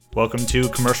Welcome to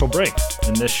Commercial Break.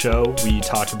 In this show, we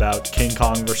talk about King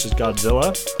Kong vs.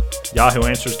 Godzilla, Yahoo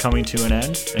Answers coming to an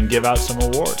end, and give out some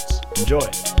awards. Enjoy.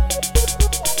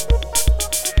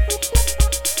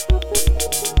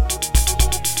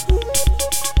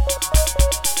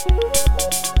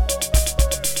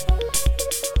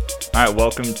 All right,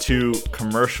 welcome to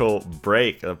Commercial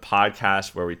Break, a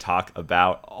podcast where we talk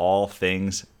about all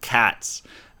things cats.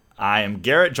 I am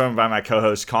Garrett, joined by my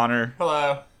co-host Connor.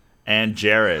 Hello. And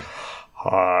Jared.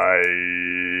 Hi.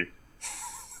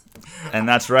 And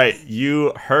that's right.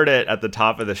 You heard it at the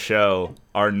top of the show.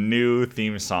 Our new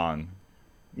theme song.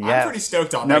 Yes. I'm pretty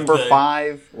stoked on Number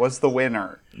 5 was the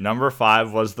winner. Number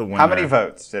 5 was the winner. How many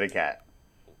votes did it get?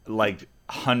 Like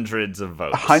hundreds of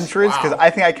votes. Hundreds? Because I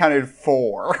think I counted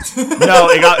 4. No,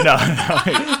 it got no.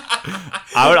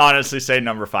 I would honestly say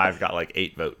number 5 got like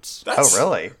 8 votes. Oh,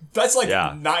 really? That's like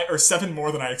 9 or 7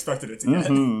 more than I expected it to get.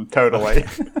 Mm-hmm, totally.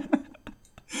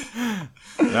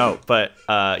 No, but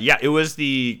yeah, it was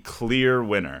the clear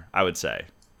winner, I would say.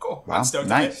 Cool. Wow, I'm stoked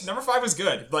nice. on it. Number 5 was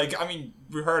good. Like, I mean,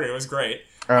 we heard it. It was great.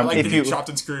 I like the new chopped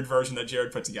and screwed version that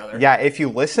Jared put together. Yeah, if you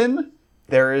listen,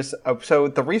 so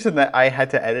the reason that I had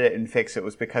to edit it and fix it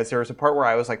was because there was a part where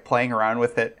I was like playing around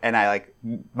with it and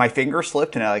my finger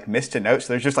slipped and I missed a note.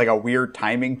 So there's just like a weird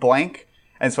timing blank.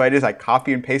 And so I just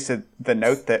copy and pasted the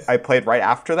note that I played right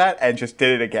after that and just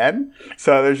did it again.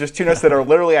 So there's just 2 notes that are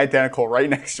literally identical right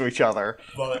next to each other.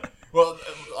 Love it. Well,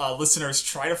 listeners,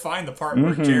 try to find the part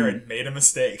where Jared made a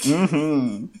mistake.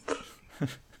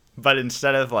 But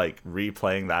instead of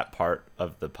replaying that part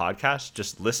of the podcast,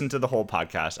 just listen to the whole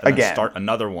podcast and then start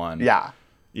another one. Yeah.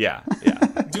 Yeah.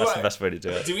 That's the best way to do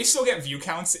it. Do we still get view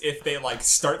counts if they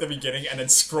start the beginning and then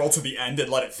scroll to the end and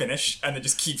let it finish, and then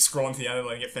just keep scrolling to the end and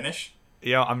letting it finish?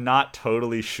 I'm not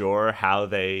totally sure how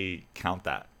they count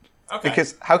that. Okay.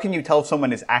 Because how can you tell if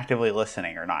someone is actively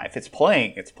listening or not? If it's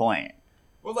playing, it's playing.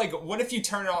 Well, what if you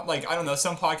turn it on, I don't know,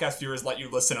 some podcast viewers let you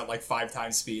listen at 5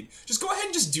 times speed. Just go ahead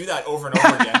and just do that over and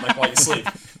over again, while you sleep.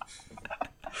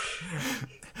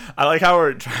 I like how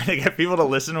we're trying to get people to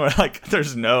listen where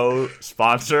there's no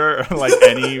sponsor or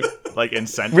any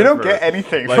incentive. We don't get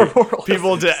anything for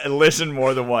people to listen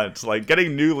more than once.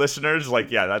 Getting new listeners,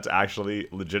 yeah, that's actually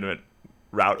legitimate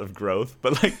route of growth.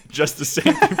 But just the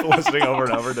same people listening over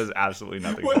and over does absolutely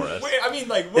nothing for us. Wait, I mean,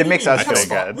 what it makes us feel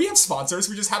good. We have sponsors.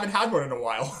 We just haven't had one in a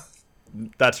while.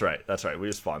 That's right. We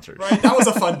have sponsors. Right, that was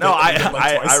a fun. No,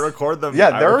 I record them. Yeah,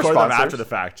 I record them after the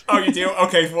fact. Oh, you do?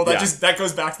 Okay, well that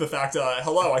goes back to the fact.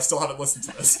 Hello, I still haven't listened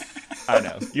to this. I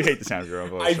know you hate the sound of your own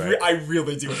voice. I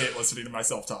really do hate listening to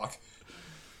myself talk.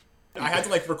 I had to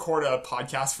record a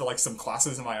podcast for some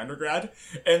classes in my undergrad,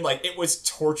 and it was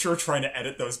torture trying to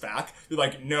edit those back. Be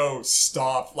no,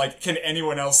 stop. Can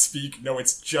anyone else speak? No,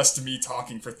 it's just me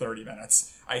talking for 30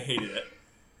 minutes. I hated it.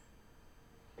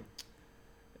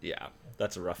 Yeah.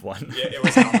 That's a rough one. Yeah, it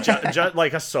was not just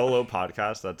a solo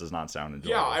podcast. That does not sound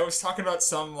enjoyable. Yeah, I was talking about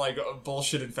some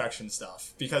bullshit infection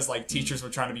stuff because teachers were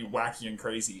trying to be wacky and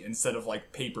crazy instead of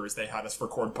papers. They had us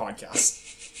record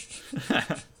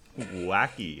podcasts.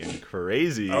 Wacky and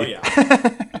crazy. Oh yeah,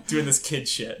 doing this kid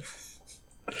shit.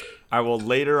 All right. Well,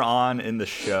 later on in the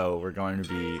show, we're going to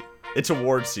be. It's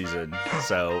award season,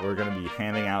 so we're going to be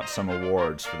handing out some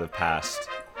awards for the past,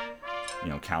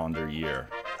 calendar year.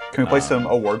 Can we play some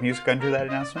award music under that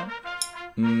announcement?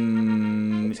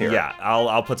 Yeah,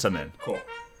 I'll put some in. Cool.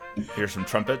 Here's some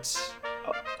trumpets.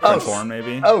 French horn,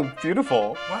 maybe. Oh,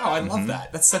 beautiful. Wow, I love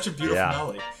that. That's such a beautiful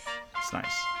melody. It's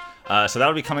nice. So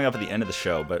that'll be coming up at the end of the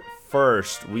show. But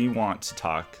first, we want to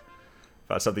talk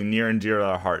about something near and dear to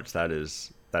our hearts that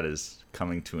is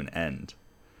coming to an end.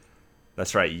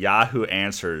 That's right. Yahoo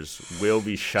Answers will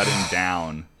be shutting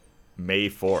down May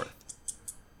 4th.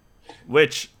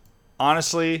 Which,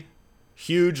 honestly,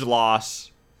 huge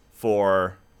loss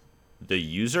for the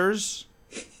users,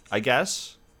 I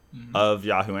guess, of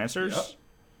Yahoo Answers,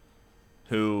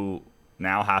 who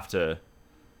now have to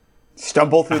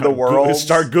stumble through the world,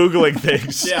 start Googling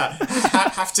things. Yeah,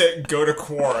 have to go to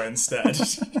Quora instead.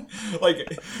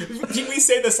 We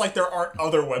say this there aren't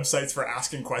other websites for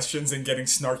asking questions and getting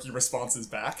snarky responses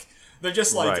back. They're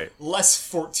just less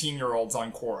 14-year-olds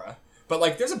on Quora.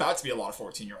 But there's about to be a lot of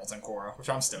 14-year-olds on Quora, which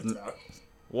I'm stoked about.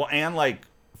 Well, and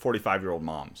 45-year-old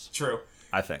moms. True.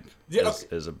 I think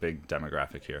is a big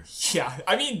demographic here. Yeah,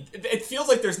 I mean, it feels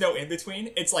like there's no in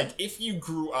between. It's if you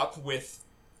grew up with,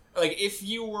 if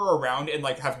you were around and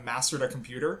have mastered a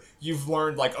computer, you've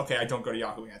learned okay, I don't go to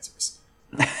Yahoo Answers.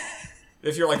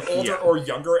 If you're like older or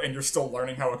younger and you're still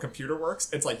learning how a computer works,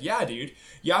 it's like, yeah, dude,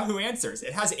 Yahoo Answers.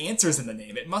 It has answers in the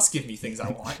name. It must give me things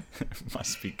I want.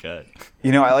 Must be good.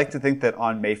 You know, I like to think that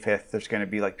on May 5th, there's going to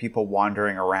be like people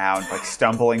wandering around, like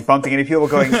stumbling, bumping into people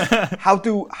going, how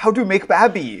do make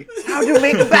Babby? How do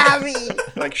make Babby?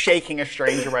 Like shaking a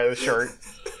stranger by the shirt.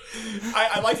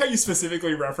 I like how you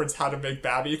specifically reference how to make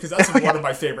Babby, because that's one of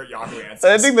my favorite Yahoo Answers.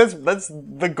 I think that's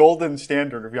the golden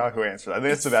standard of Yahoo Answers. I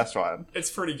think it's the best one. It's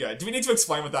pretty good. Do we need to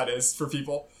explain what that is for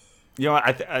people? You know,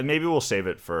 maybe we'll save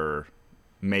it for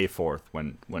May 4th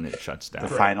when it shuts down. The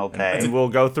final day. And we'll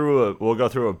go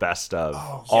through a best of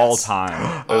all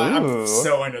time. I'm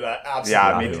so into that. Absolutely.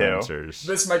 Yeah, me Yahoo too. Answers.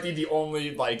 This might be the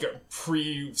only like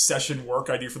pre-session work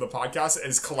I do for the podcast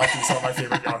is collecting some of my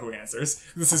favorite Yahoo Answers.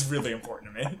 This is really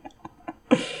important to me.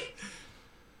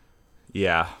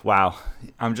 Yeah, wow.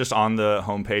 I'm just on the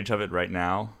homepage of it right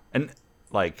now. And,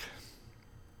 like,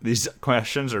 these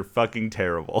questions are fucking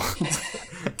terrible.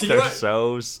 They're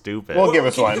so stupid. Well, give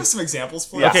us Can one. you give some examples,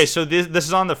 please? Yeah. Okay, so this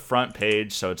is on the front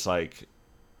page, so it's like,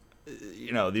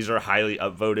 you know, these are highly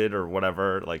upvoted or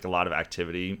whatever, like a lot of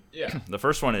activity. Yeah. The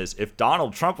first one is, if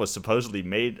Donald Trump was supposedly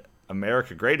made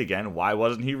America great again, why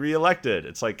wasn't he reelected?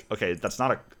 It's like, okay, that's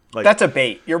not a... Like, That's a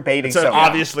bait. You're baiting it's someone.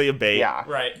 obviously a bait. Yeah.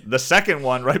 Right. The second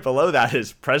one right below that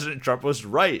is President Trump was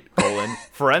right,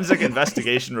 forensic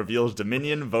investigation reveals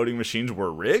Dominion voting machines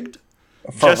were rigged.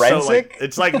 Forensic?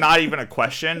 It's like not even a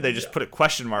question. They just put a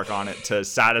question mark on it to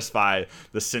satisfy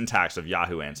the syntax of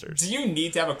Yahoo Answers. Do you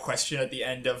need to have a question at the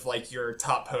end of like your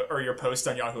top or your post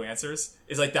on Yahoo Answers?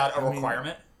 Is like that a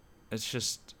requirement? It's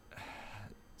just...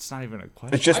 It's not even a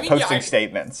question. It's just I mean, posting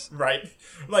statements. Right.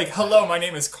 Like, hello, my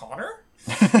name is Connor.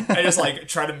 I just like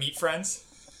try to meet friends.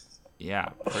 Yeah,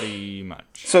 pretty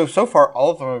much. So far,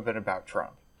 all of them have been about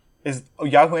Trump. Is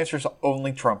Yahoo Answers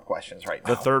only Trump questions right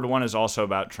now? The third one is also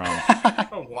about Trump.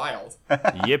 Oh, wild.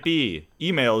 Yippee!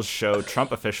 Emails show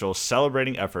Trump officials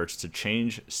celebrating efforts to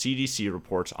change CDC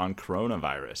reports on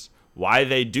coronavirus. Why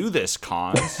they do this,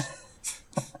 cons?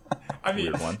 I mean,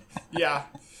 Weird one. yeah.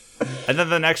 And then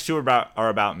the next two are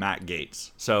about Matt Gaetz.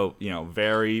 So, you know,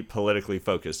 very politically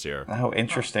focused here. Oh,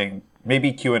 interesting.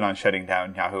 Maybe QAnon shutting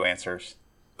down Yahoo Answers.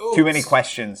 Ooh, Too many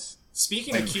questions.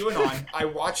 Speaking of QAnon, I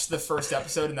watched the first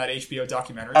episode in that HBO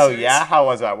documentary Oh, series. yeah? How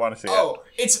was that? I want to see it. Oh,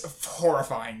 it's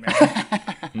horrifying, man.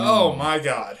 Oh, my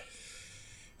God.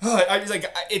 I was like,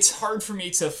 it's hard for me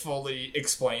to fully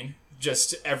explain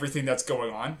just everything that's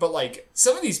going on, but, like,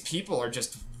 some of these people are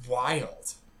just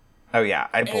wild. Oh, yeah.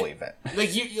 I believe it.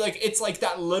 Like you like it's like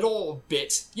that little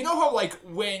bit. You know how like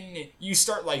when you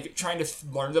start like trying to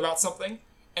learn about something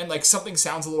and like something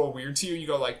sounds a little weird to you, you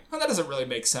go like, "Oh, that doesn't really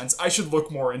make sense. I should look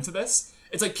more into this."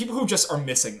 It's like people who just are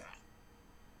missing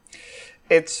that.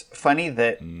 It's funny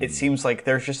that it seems like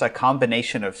there's just a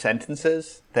combination of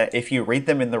sentences that if you read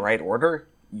them in the right order,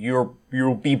 you'll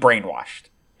be brainwashed.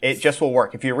 It just will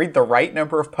work. If you read the right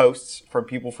number of posts from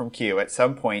people from Q, at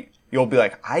some point you'll be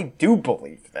like, I do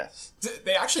believe this.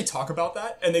 They actually talk about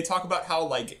that, and they talk about how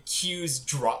like Q's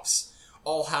drops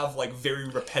all have like very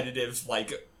repetitive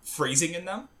like phrasing in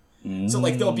them. So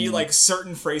like there'll be like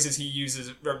certain phrases he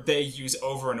uses or they use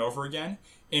over and over again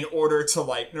in order to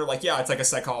like they're like, yeah, it's like a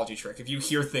psychology trick. If you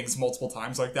hear things multiple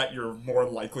times like that, you're more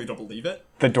likely to believe it.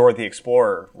 The Dora the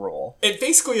Explorer rule. It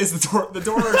basically is the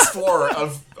Dora Explorer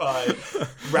of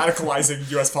radicalizing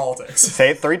U.S. politics.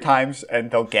 Say it 3 times and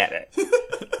they'll get it.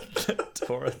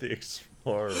 Dora the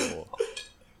Explorer.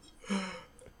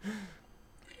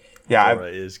 Yeah.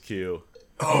 Dora is Q.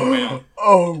 Oh man.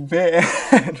 Oh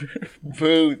man.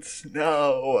 Boots.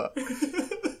 No.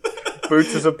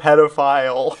 Boots is a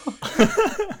pedophile.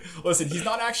 Listen, he's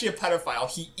not actually a pedophile.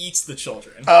 He eats the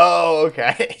children. Oh,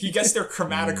 okay. He gets their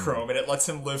chromatochrome and it lets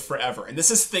him live forever. And this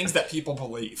is things that people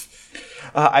believe.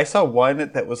 I saw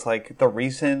one that was like the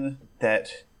reason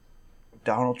that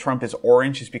Donald Trump is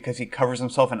orange is because he covers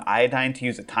himself in iodine to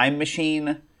use a time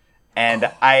machine.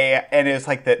 And it's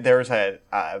like that there's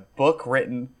a book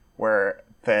written where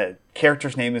the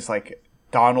character's name is like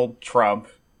Donald Trump.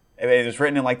 It was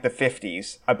written in like the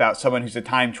 50s about someone who's a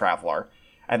time traveler.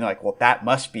 And they're like, well, that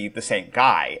must be the same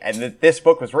guy. And this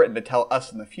book was written to tell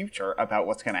us in the future about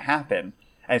what's going to happen.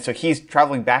 And so he's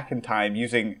traveling back in time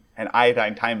using an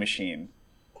iodine time machine.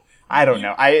 I don't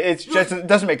know. It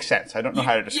doesn't make sense. I don't know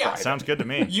how to describe it. Sounds good to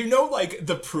me. You know, like,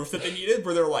 the proof that they needed,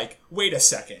 where they're like, wait a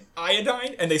second,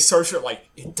 iodine? And they search it like,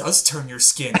 it does turn your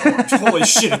skin orange. Holy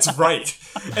shit, it's right.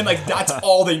 And, like, that's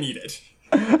all they needed.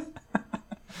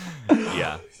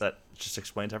 Yeah, that just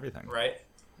explains everything. Right?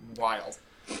 Wild.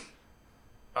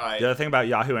 The other thing about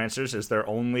Yahoo Answers is there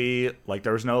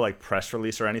was no like press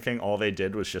release or anything. All they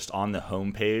did was just on the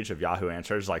homepage of Yahoo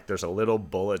Answers, like there's a little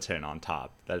bulletin on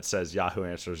top that says Yahoo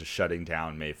Answers is shutting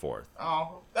down May 4th.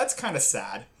 Oh, that's kind of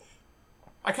sad.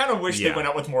 I kind of wish they went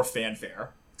out with more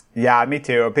fanfare. Yeah, me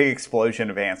too. A big explosion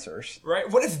of answers. Right?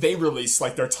 What if they released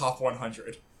like their top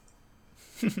 100?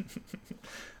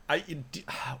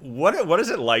 What is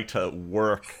it like to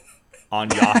work on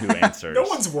Yahoo Answers? No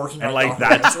one's working on like Yahoo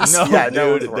that. Answers. No, Yeah,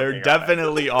 dude, there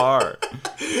definitely are.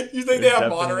 You think they have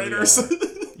moderators?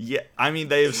 Yeah, I mean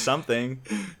they have something.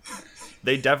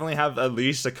 They definitely have at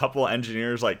least a couple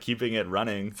engineers like keeping it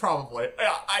running. Probably.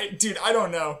 I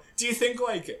don't know. Do you think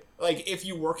like if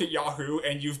you work at Yahoo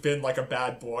and you've been like a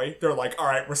bad boy, they're like, all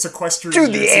right, we're sequestering To you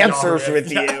the to answers Yahoo.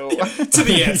 with Yeah, you. yeah, to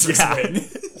the answers Yeah. wing.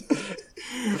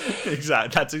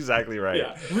 Exactly. That's exactly right.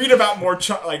 Yeah. Read about more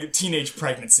teenage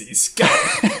pregnancies. Go.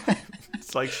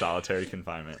 It's like solitary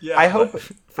confinement. Yeah. I hope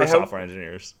For I hope- software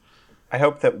engineers. I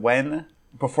hope that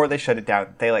before they shut it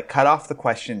down, they like cut off the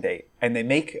question date and they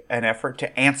make an effort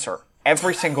to answer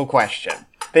every single question.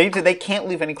 They can't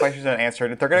leave any questions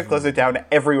unanswered. If they're going to close it down,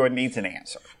 everyone needs an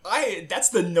answer. That's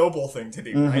the noble thing to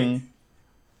do, right?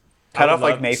 Cut I off would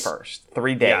like love- May 1st.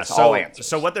 3 days, Yeah, all answers.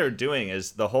 so what they're doing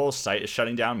is the whole site is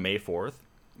shutting down May 4th,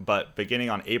 but beginning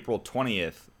on April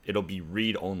 20th, it'll be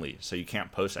read-only, so you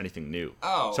can't post anything new.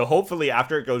 Oh. So hopefully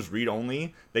after it goes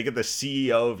read-only, they get the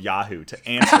CEO of Yahoo to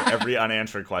answer every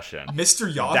unanswered question.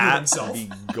 Mr. Yahoo That himself. would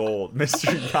be gold.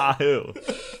 Mr. Yahoo.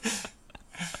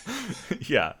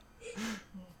 Yeah.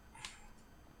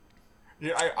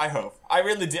 Yeah, I hope. I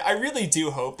really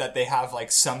do hope that they have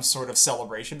like some sort of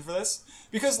celebration for this,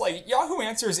 because like Yahoo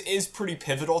Answers is pretty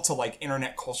pivotal to like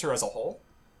internet culture as a whole.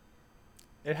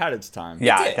 It had its time.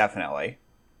 Yeah, did. definitely.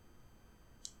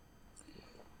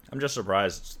 I'm just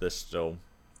surprised this still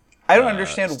I don't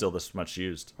understand still this much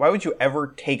used. why would you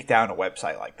ever take down a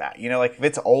website like that? You know, like if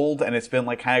it's old and it's been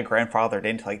like kind of grandfathered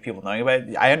into like people knowing about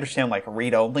it, I understand like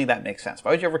read only, that makes sense.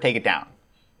 Why would you ever take it down?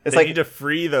 It's They like need to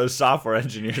free those software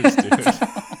engineers, dude.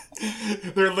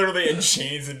 They're literally in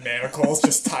chains and manacles,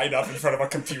 just tied up in front of a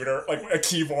computer, like a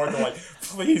keyboard. They're like,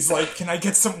 please, like, can I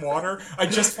get some water? I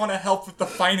just want to help with the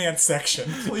finance section,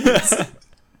 please.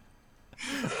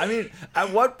 I mean,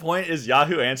 at what point is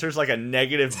Yahoo Answers like a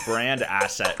negative brand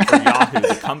asset for Yahoo,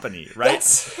 the company, right?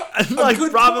 That's like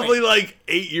good probably point. like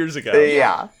 8 years ago.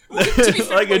 yeah. Well, to be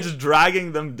fair, Like it's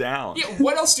dragging them down. yeah,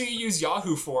 what else do you use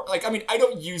Yahoo for? Like, I mean, I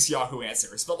don't use Yahoo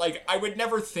Answers, but like, I would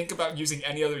never think about using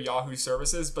any other Yahoo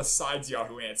services besides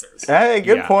Yahoo Answers. Hey,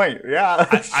 good Yeah. point. Yeah.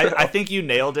 I think you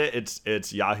nailed it.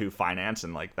 It's Yahoo Finance,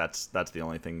 and like that's the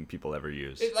only thing people ever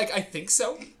use. Like, I think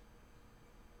so,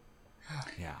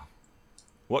 Yeah.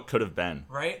 What could have been?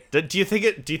 right? Do you think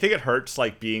it hurts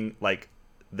like being like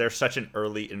they're such an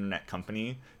early internet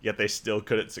company yet they still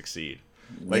couldn't succeed?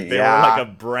 Like they Yeah. were like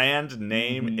a brand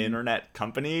name internet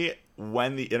company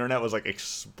when the internet was like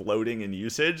exploding in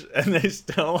usage, and they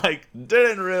still like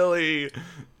didn't really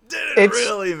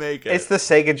make it. It's the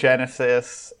Sega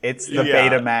Genesis. It's the Yeah.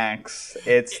 Betamax.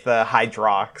 It's the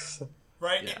Hydrox.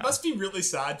 Right? It must be really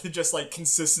sad to just like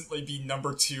consistently be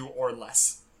number 2 or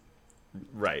less.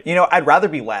 Right. You know, I'd rather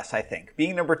be less, I think.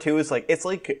 Being number 2 is like, it's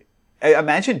like,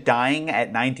 imagine dying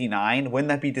at 99. Wouldn't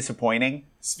that be disappointing?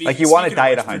 Like, you want to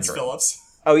die at Prince 100.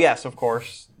 Phillips. Oh, yes, of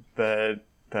course. The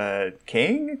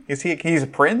king? He's a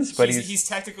prince, but He's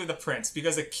technically the prince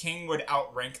because a king would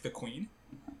outrank the queen.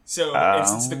 So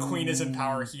since the queen is in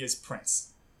power, he is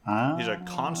prince. He's a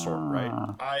consort,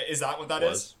 right? Is that what that is?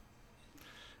 Was.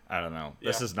 I don't know.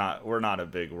 This Yeah. is not. We're not a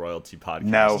big royalty podcast.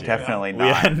 no, here. definitely We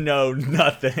not. know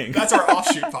nothing. That's our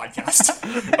offshoot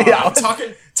podcast. Yeah.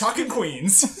 Talking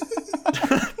queens.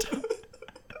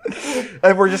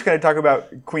 And we're just going to talk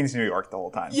about Queens, New York the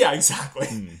whole time. Yeah,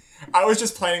 exactly. I was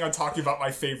just planning on talking about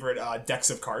my favorite decks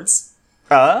of cards.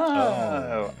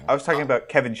 Oh. I was talking about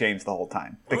Kevin James the whole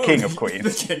time. The king of the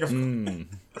Queens. king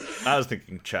of I was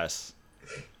thinking chess.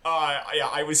 yeah,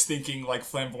 I was thinking like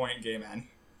flamboyant gay man.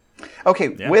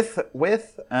 Okay, Yeah. with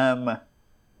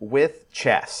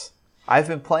chess. I've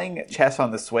been playing chess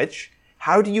on the Switch.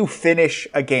 How do you finish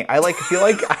a game? I like feel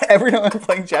like every time I'm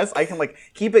playing chess, I can like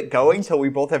keep it going till we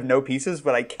both have no pieces,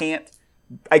 but I can't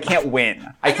win.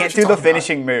 I know can't what do you're the talking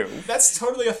finishing move. That's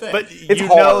totally a thing. But It's you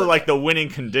know, hard. like the winning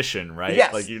condition, right?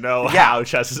 Yes. Like you know Yeah. how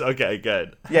chess is. Okay,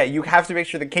 good. Yeah, you have to make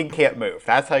sure the king can't move.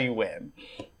 That's how you win.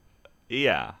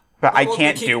 Yeah. But I Well,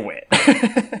 can't the king- do it.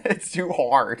 It's too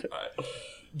hard.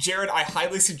 Jared, I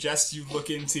highly suggest you look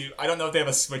into. I don't know if they have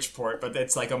a Switch port, but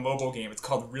it's like a mobile game. It's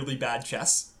called Really Bad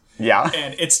Chess. Yeah.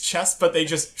 And it's chess, but they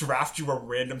just draft you a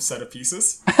random set of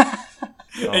pieces.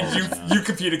 and you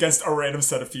compete against a random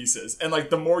set of pieces. And like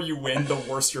the more you win, the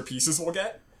worse your pieces will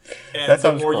get. And That the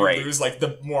sounds more great. you lose, like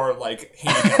the more like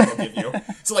handicap they'll give you.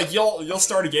 So like you'll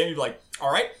start a game, you'll be like,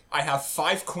 all right, I have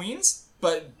 5 queens,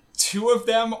 but 2 of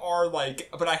them are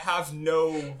like, but I have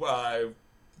no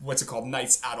what's it called,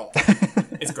 knights at all.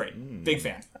 It's great. Big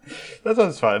fan. That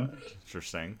sounds fun.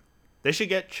 Interesting. They should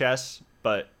get chess,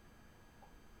 but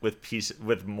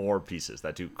with more pieces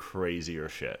that do crazier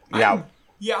shit. Yeah.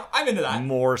 Yeah, I'm into that.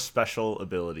 More special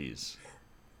abilities.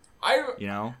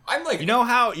 I'm like, you know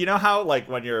how like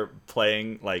when you're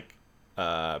playing like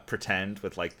pretend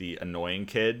with like the annoying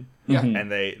kid,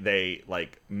 and they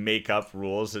like make up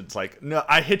rules. It's like, no,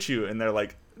 I hit you, and they're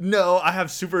like, no, I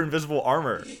have super invisible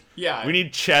armor. yeah. We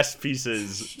need chess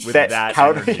pieces with that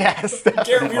energy. Yes.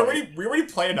 Garrett, we already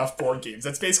play enough board games.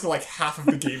 That's basically like half of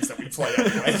the games that we play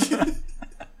anyway.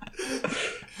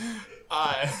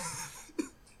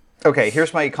 Okay,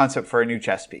 here's my concept for a new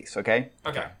chess piece, okay?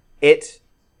 Okay. It,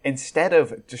 instead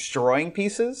of destroying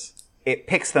pieces, it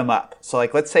picks them up. So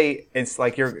like, let's say it's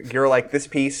like you're like, this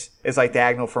piece is like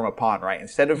diagonal from a pawn, right?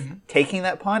 Instead of taking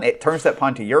that pawn, it turns that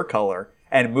pawn to your color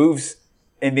and moves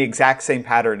in the exact same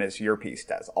pattern as your piece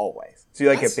does always. So you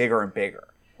like get bigger and bigger.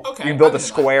 Okay. You can build I'm a into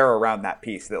that. square around that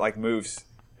piece that like moves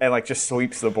and like just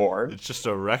sweeps the board. It's just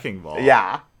a wrecking ball.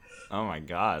 Yeah. Oh my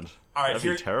god. All right,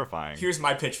 That'd be terrifying. Here's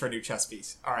my pitch for a new chess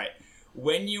piece. All right.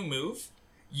 When you move,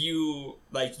 you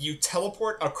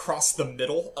teleport across the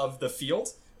middle of the field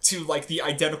to like the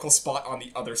identical spot on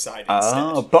the other side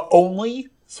instead. But only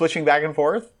switching back and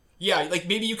forth? Yeah, like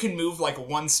maybe you can move like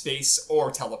one space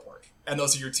or teleport. And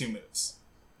those are your 2 moves.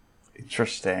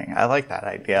 Interesting. I like that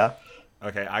idea.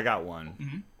 Okay, I got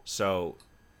one. So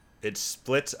it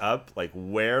splits up like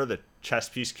where the chess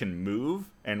piece can move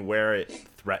and where it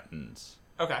threatens.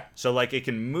 Okay. So like it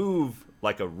can move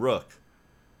like a rook,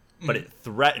 but it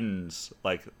threatens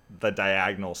like the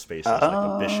diagonal spaces like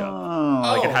a bishop.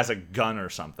 Like it has a gun or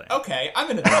something. Okay,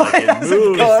 I'm into Like that. it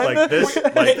moves like this,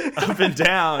 like up and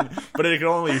down, but it can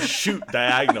only shoot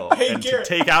diagonal. Hey, and Garrett.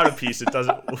 to take out a piece, it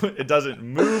doesn't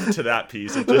move to that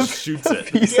piece. It just shoots it.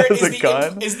 Piece Garrett, has a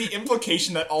gun. is the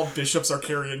implication that all bishops are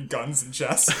carrying guns in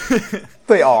chess?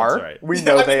 They are. That's right. We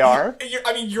know they are.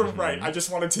 You're right. I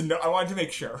just wanted to know. I wanted to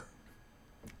make sure.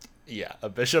 Yeah, a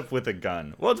bishop with a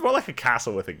gun. Well, it's more like a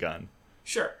castle with a gun.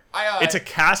 Sure. It's a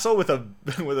castle with a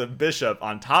bishop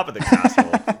on top of the castle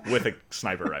with a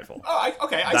sniper rifle. I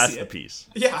That's see the it. piece.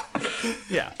 Yeah.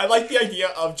 Yeah. I like the idea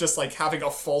of just like having a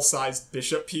full-sized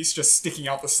bishop piece just sticking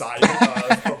out the side of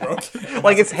a rook.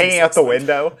 Like it's hanging out the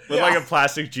window. With Yeah. like a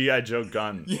plastic G.I. Joe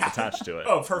gun Yeah. attached to it.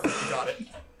 Oh, perfect. You got it.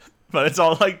 But it's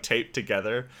all like taped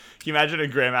together. Can you imagine a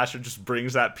grandmaster just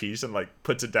brings that piece and like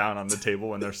puts it down on the table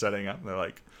when they're setting up? And they're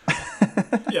like,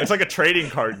 Yeah. it's like a trading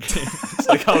card game. It's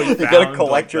like how he gotta found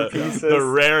collect like, your the pieces.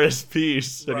 rarest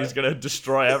piece, and he's Right. gonna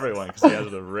destroy everyone because he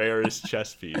has the rarest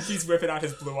chess piece. He's whipping out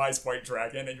his blue eyes white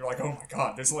dragon, and you're like, oh my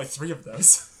god, there's only 3 of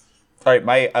those. All right,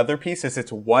 my other piece is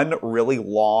it's one really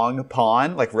long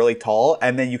pawn, like really tall,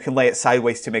 and then you can lay it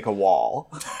sideways to make a wall.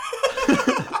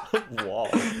 Wall.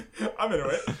 I'm into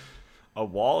it. A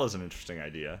wall is an interesting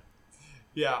idea.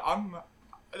 Yeah, I'm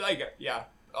like, yeah,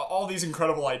 all these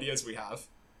incredible ideas we have.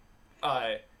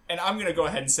 And I'm gonna go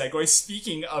ahead and segue.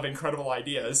 Speaking of incredible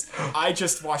ideas, I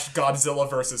just watched Godzilla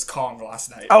vs. Kong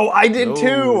last night. Oh, I did too.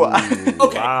 Ooh,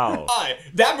 Okay. Wow.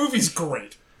 That movie's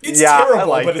great. It's Yeah, I terrible,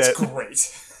 liked but it's it.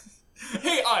 great.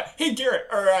 Hey, Garrett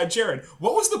or Jared,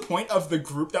 what was the point of the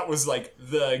group that was like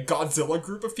the Godzilla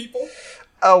group of people?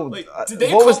 Oh, Like, did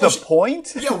they what was the accomplish-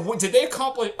 point? Yeah, did they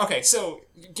accomplish? Okay, so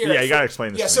Garrett, Yeah, you gotta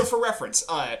explain this Yeah, to so me. for reference,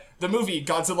 the movie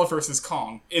Godzilla vs.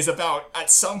 Kong is about at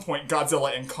some point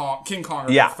Godzilla and King Kong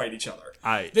are Yeah. gonna fight each other.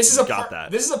 This is a part,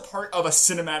 part. This is a part of a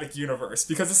cinematic universe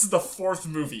because this is the 4th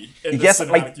movie in the Yes,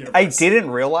 cinematic universe. I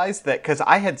didn't realize that because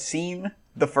I had seen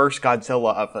the first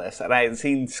Godzilla of this, and I had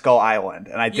seen Skull Island,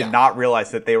 and I did Yeah. not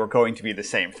realize that they were going to be the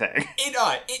same thing.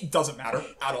 It doesn't matter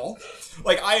at all.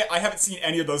 Like I haven't seen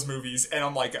any of those movies, and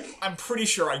I'm like, I'm pretty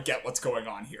sure I get what's going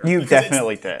on here. You because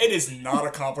definitely did. It is not a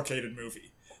complicated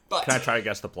movie. But Can I try to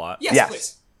guess the plot? yes, Yes.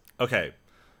 please. Okay.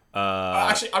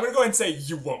 Actually, I'm gonna go ahead and say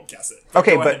you won't guess it.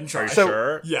 Okay, go ahead but- and try. so-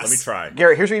 Sure. Yes. Let me try.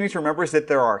 Garrett, here's what you need to remember is that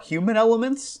there are human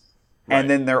elements, Right. and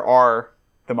then there are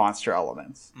the monster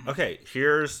elements. Okay,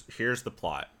 here's the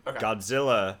plot. Okay.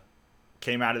 Godzilla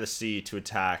came out of the sea to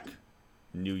attack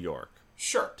New York.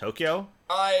 Sure. Tokyo?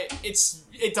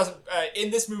 It doesn't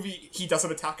in this movie he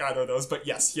doesn't attack either of those, but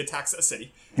yes, he attacks a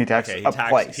city. He attacks Okay, a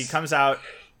place. he comes out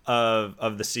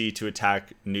of the sea to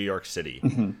attack New York City.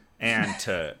 And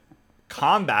to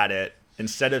combat it,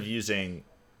 instead of using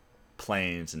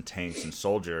planes and tanks and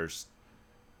soldiers,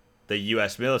 the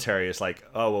U.S. military is like,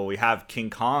 oh, well, we have King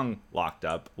Kong locked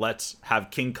up. Let's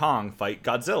have King Kong fight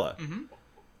Godzilla. Mm-hmm.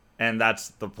 And that's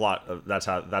the plot. That's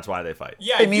why they fight.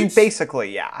 Yeah, I mean,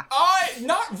 basically, yeah.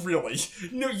 Not really.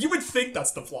 No, you would think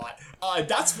that's the plot.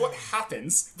 That's what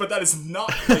happens, but that is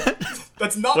not. Like,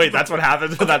 that's not. Wait, that's what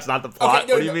happens, but that's not the plot. Okay,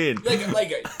 no, what do you mean?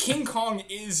 Like King Kong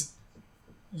is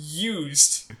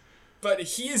used, but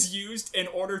he is used in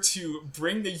order to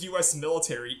bring the U.S.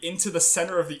 military into the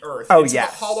center of the Earth, into the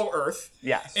hollow Earth,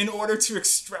 in order to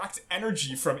extract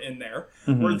energy from in there.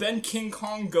 Where then King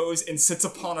Kong goes and sits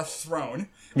upon a throne.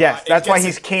 Yes, that's why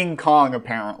he's King Kong,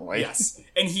 apparently. Yes,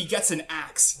 and he gets an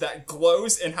axe that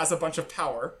glows and has a bunch of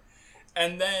power,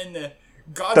 and then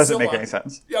Godzilla doesn't make any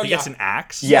sense. He gets an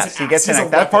axe. Yes, he gets an axe.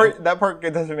 That part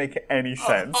doesn't make any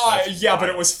sense. But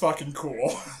it was fucking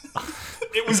cool.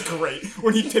 It was great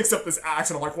when he picks up this axe,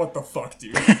 and I'm like, "What the fuck,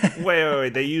 dude?" Wait!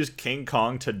 They use King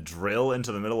Kong to drill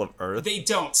into the middle of Earth. They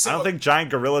don't. So, I don't think giant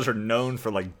gorillas are known for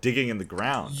like digging in the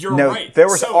ground. You're right. There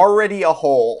was already a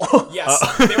hole. Yes,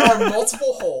 there are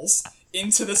multiple holes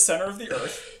into the center of the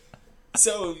Earth.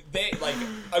 So they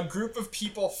a group of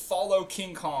people follow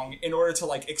King Kong in order to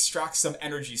extract some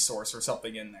energy source or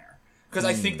something in there. Because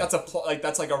I think that's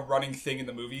that's a running thing in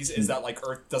the movies is that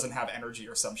Earth doesn't have energy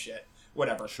or some shit.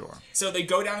 Whatever. Sure. So they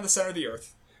go down to the center of the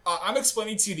Earth. I'm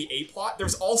explaining to you the A plot.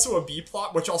 There's also a B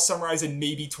plot, which I'll summarize in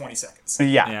maybe 20 seconds.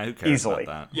 Yeah, who cares easily.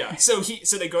 about that? Yeah. So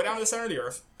they go down to the center of the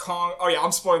Earth. Kong. Oh yeah,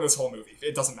 I'm spoiling this whole movie.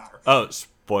 It doesn't matter. Oh,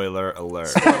 spoiler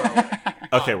alert.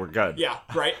 Okay, we're good. Yeah.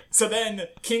 Right. So then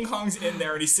King Kong's in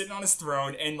there and he's sitting on his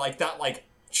throne and that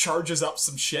charges up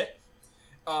some shit.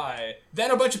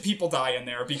 Then a bunch of people die in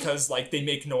there because they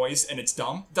make noise and it's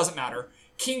dumb. Doesn't matter.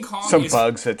 King Kong. Some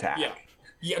bugs attack. Yeah.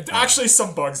 Yeah, actually,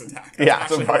 some bugs attack.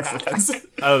 Some bugs attack.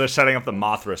 Oh, they're setting up the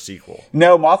Mothra sequel.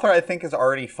 No, Mothra, I think, has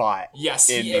already fought. Yes,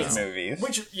 in these movies.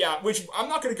 Which I'm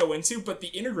not going to go into, but the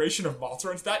integration of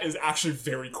Mothra into that is actually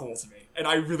very cool to me, and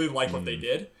I really like what they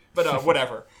did. But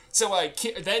whatever. So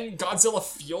then Godzilla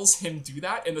feels him do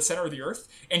that in the center of the Earth,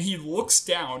 and he looks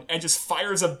down and just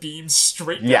fires a beam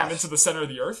straight down into the center of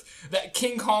the Earth. That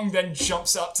King Kong then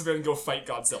jumps up to then go fight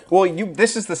Godzilla. Well,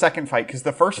 this is the second fight, because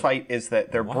the first fight is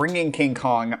that they're bringing King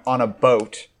Kong on a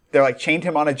boat. They're chained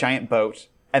him on a giant boat,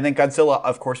 and then Godzilla,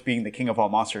 of course being the king of all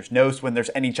monsters, knows when there's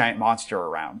any giant monster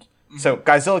around. Mm-hmm. So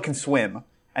Godzilla can swim,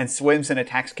 and swims and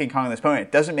attacks King Kong on this boat.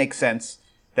 It doesn't make sense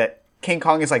that King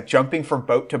Kong is jumping from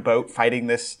boat to boat fighting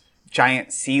this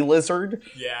giant sea lizard.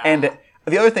 Yeah. And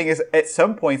the other thing is, at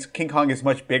some points, King Kong is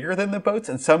much bigger than the boats,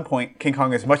 and at some point, King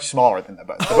Kong is much smaller than the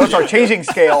boats. The boats are changing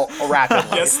scale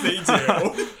rapidly. Yes, they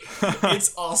do.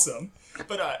 It's awesome.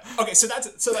 But okay, so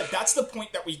that's the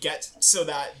point that we get, so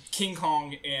that King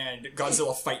Kong and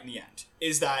Godzilla fight in the end.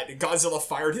 Is that Godzilla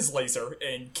fired his laser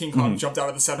and King Kong jumped out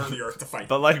of the center of the Earth to fight.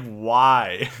 But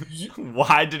why?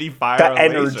 Why did he fire the a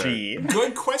energy? laser?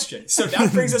 Good question. So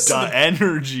that brings us to the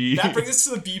energy. That brings us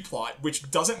to the B plot, which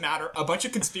doesn't matter. A bunch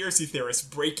of conspiracy theorists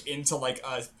break into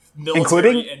a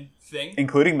military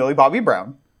including Millie Bobby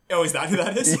Brown. Oh, is that who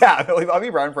that is? Yeah, Millie Bobby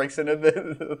Brown breaks into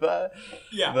the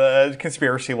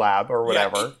conspiracy lab or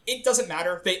whatever. Yeah, it doesn't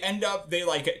matter. They end up, they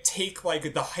take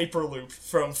the Hyperloop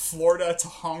from Florida to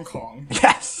Hong Kong.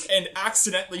 Yes. And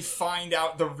accidentally find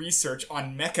out the research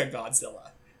on Mechagodzilla.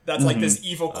 That's this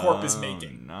evil corp is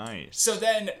making. Nice. So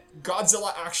then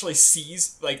Godzilla actually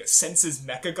senses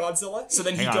Mechagodzilla. So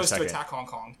then he goes to attack Hong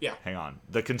Kong. Yeah. Hang on.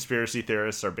 The conspiracy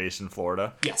theorists are based in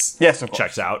Florida? Yes. Yes, of course.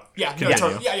 Checks out. Yeah,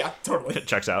 totally.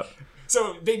 Checks out.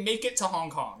 So they make it to Hong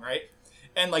Kong, right?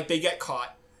 And they get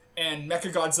caught. And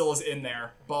Mechagodzilla's in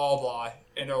there. Blah, blah.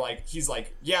 And he's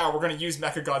yeah, we're going to use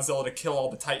Mechagodzilla to kill all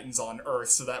the Titans on Earth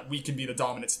so that we can be the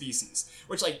dominant species.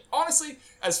 Which, honestly,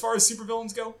 as far as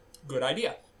supervillains go, good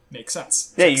idea. Makes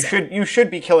sense. Yeah, you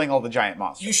should be killing all the giant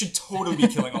monsters. You should totally be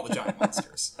killing all the giant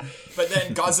monsters. But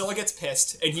then Godzilla gets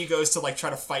pissed, and he goes to try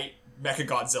to fight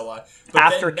Mechagodzilla. But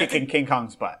after kicking King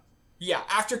Kong's butt. Yeah,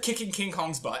 after kicking King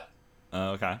Kong's butt.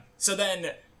 Okay. So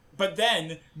then, but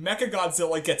then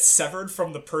Mechagodzilla gets severed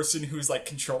from the person who's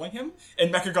controlling him,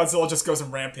 and Mechagodzilla just goes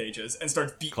and rampages and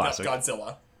starts beating up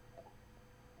Godzilla.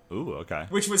 Ooh, okay.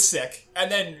 Which was sick.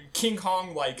 And then King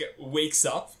Kong wakes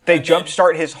up. They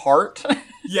jumpstart his heart.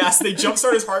 Yes, they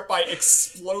jumpstart his heart by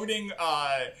exploding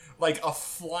a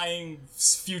flying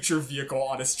future vehicle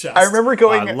on his chest. I remember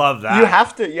going. I love that.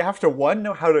 You have to one,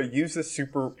 know how to use this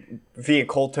super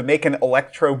vehicle to make an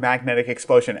electromagnetic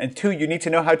explosion, and two, you need to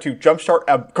know how to jumpstart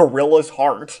a gorilla's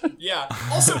heart. Yeah.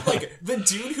 Also, the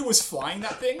dude who was flying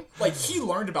that thing, he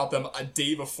learned about them a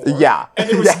day before. Yeah. And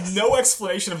there was no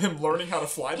explanation of him learning how to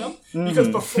fly them because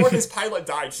before his pilot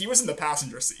died, he was in the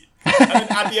passenger seat. And then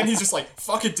at the end, he's just like,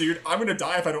 "Fuck it, dude. I'm gonna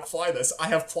die if I don't fly this. I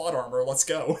have plot armor. Let's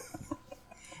go."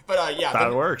 But yeah,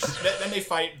 that works. Then they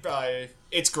fight.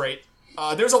 It's great.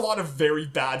 There's a lot of very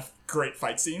bad, great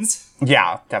fight scenes.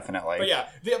 Yeah, definitely. But yeah,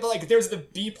 but like, there's the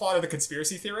B plot of the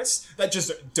conspiracy theorists that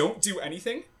just don't do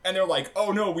anything, and they're like,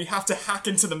 "Oh no, we have to hack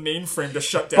into the mainframe to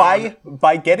shut down."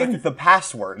 By getting the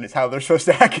password is how they're supposed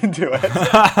to hack into it.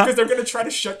 Because they're gonna try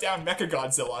to shut down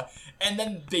Mechagodzilla, and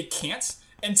then they can't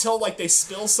until like they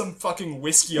spill some fucking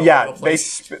whiskey all over the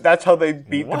place. That's how they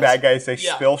beat the bad guys. They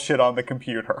Yeah. spill shit on the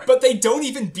computer. But they don't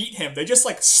even beat him. They just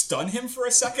like stun him for a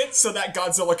second so that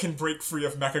Godzilla can break free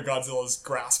of Mechagodzilla's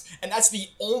grasp. And that's the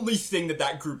only thing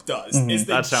that group does. Is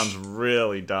they That sounds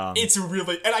really dumb. It's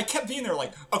really... And I kept being there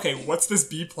like, okay, what's this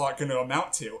B-plot going to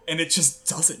amount to? And it just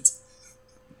doesn't.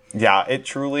 Yeah,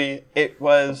 it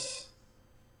was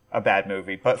a bad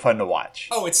movie, but fun to watch.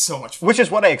 Oh, it's so much fun. Which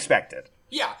is what I expected.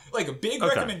 Yeah, like a big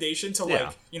recommendation to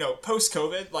like,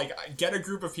 post-COVID, like get a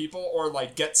group of people or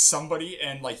like get somebody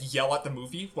and like yell at the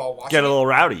movie while watching Get a little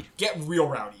rowdy. Get real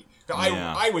rowdy.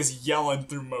 I was yelling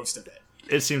through most of it.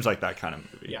 It seems like that kind of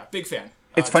movie. Yeah, big fan.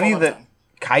 It's funny 12 out of that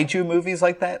 10. kaiju movies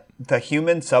like that, the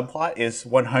human subplot is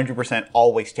 100%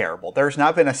 always terrible. There's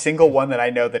not been a single one that I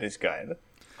know that is good.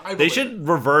 They should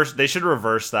reverse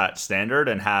that standard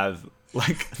and have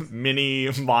like mini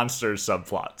monster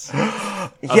subplots.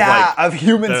 Of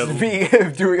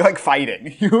humans doing like fighting.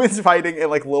 Humans fighting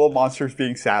and like little monsters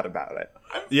being sad about it.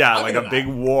 I'm like a big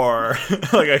war,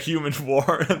 like a human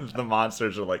war, and the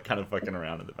monsters are like kind of fucking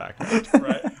around in the background.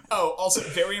 Right. Oh, also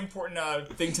very important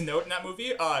thing to note in that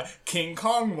movie, King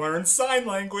Kong learns sign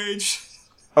language.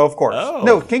 Oh, of course. Oh.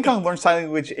 No, King Kong learns sign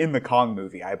language in the Kong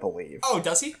movie, I believe. Oh,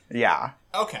 does he? Yeah.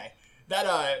 Okay. That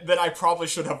I probably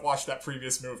should have watched that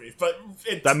previous movie, but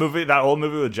That old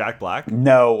movie with Jack Black.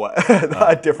 No,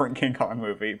 a different King Kong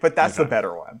movie, but that's the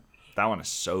better one. That one is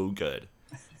so good.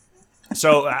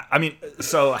 So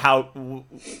how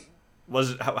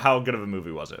good of a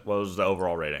movie was it? What was the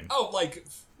overall rating? Oh, like,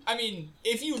 I mean,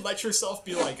 if you let yourself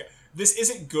be like, this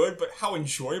isn't good, but how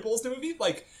enjoyable is the movie?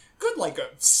 Like, good, like a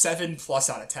 7+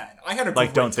 out of 10. I had a like,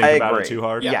 great don't time. think about it too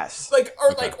hard. Yeah. Yes.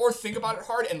 Or think about it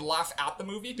hard and laugh at the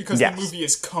movie because Yes. the movie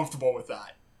is comfortable with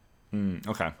that.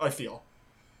 Okay. I feel.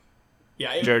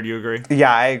 Yeah. Jared, you agree?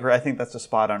 Yeah, I agree. I think that's a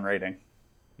spot on rating.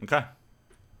 Okay.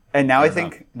 And now Fair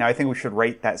I think we should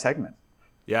rate that segment.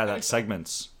 Yeah, that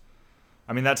segments.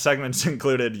 I mean, that segment's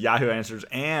included Yahoo Answers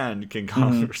and King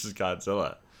Kong versus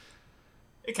Godzilla.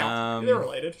 It counts. They're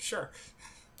related, sure.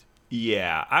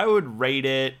 Yeah, I would rate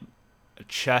it a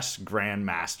chess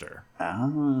grandmaster.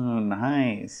 Oh,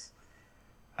 nice.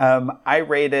 I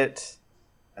rate it.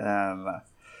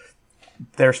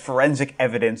 There's forensic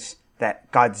evidence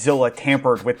that Godzilla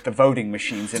tampered with the voting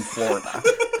machines in Florida.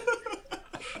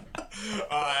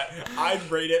 I'd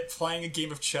rate it playing a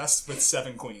game of chess with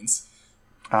 7 queens.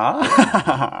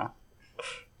 Ah.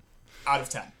 Out of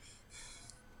 10.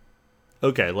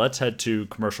 Okay, let's head to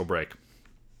commercial break.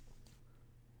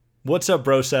 What's up,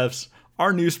 Brosefs?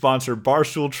 Our new sponsor,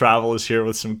 Barstool Travel, is here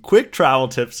with some quick travel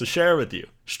tips to share with you.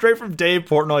 Straight from Dave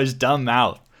Portnoy's dumb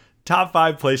mouth. Top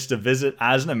 5 places to visit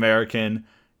as an American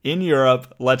in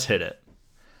Europe. Let's hit it.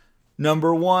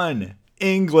 Number 1,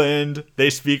 England. They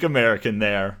speak American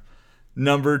there.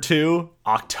 Number 2,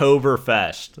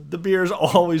 Oktoberfest. The beer's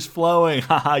always flowing.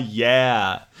 Haha,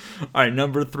 yeah. All right,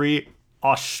 number 3,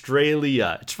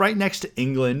 Australia. It's right next to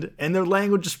England, and their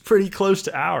language is pretty close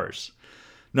to ours.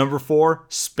 Number 4,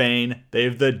 Spain. They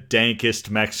have the dankest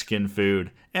Mexican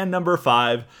food. And number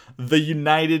 5, the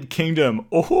United Kingdom.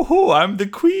 Oh, I'm the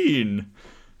queen.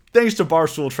 Thanks to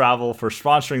Barstool Travel for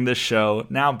sponsoring this show.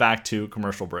 Now back to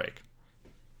commercial break.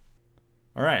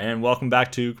 All right, and welcome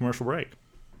back to commercial break.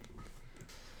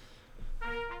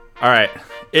 All right,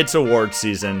 it's award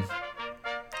season,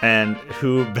 and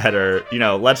who better?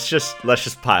 Let's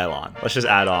just pile on. Let's just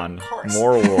add on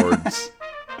more awards.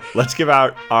 Let's give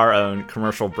out our own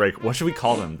commercial break. What should we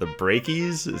call them? The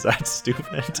breakies? Is that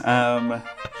stupid? Man.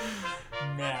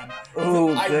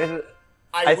 Ooh, good.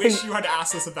 I wish you had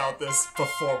asked us about this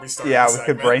before we started. Yeah, the we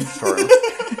could segment. brainstorm.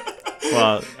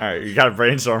 Well, all right, you got to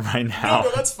brainstorm right now.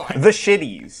 No, that's fine. The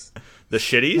Shitties. The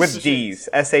Shitties? With D's.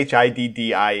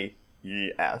 SHIDDIES.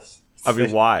 I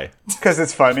mean, why? Because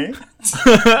it's funny.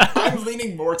 I'm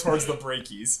leaning more towards the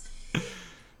breakies.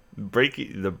 The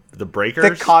breakers? The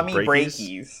commie breakies?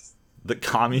 breakies. The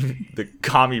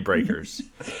commie breakers.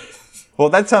 Well,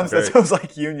 that sounds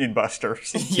like Union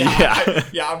Busters. Yeah.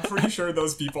 I'm pretty sure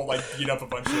those people beat up a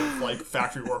bunch of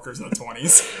factory workers in the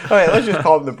 20s. Okay, let's just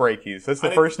call them the Breakies. That's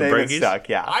the first name that stuck.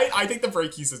 Yeah. I think the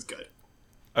breakies is good.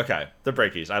 Okay, the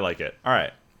breakies. I like it. All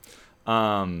right.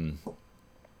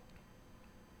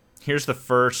 Here's the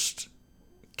first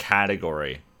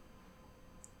category.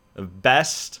 The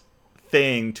best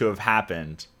thing to have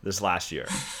happened this last year.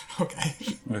 Okay.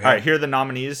 All right, here are the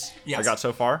nominees I got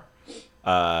so far.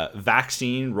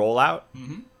 Vaccine rollout.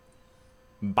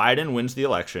 Mm-hmm. Biden wins the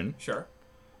election. Sure.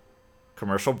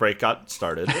 Commercial break got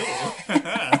started.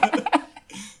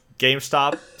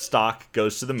 GameStop stock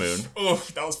goes to the moon. Oh,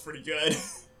 that was pretty good.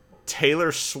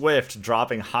 Taylor Swift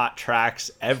dropping hot tracks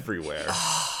everywhere.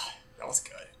 That was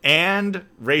good. And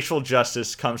racial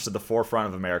justice comes to the forefront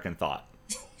of American thought.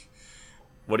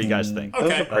 What do you guys think? Okay.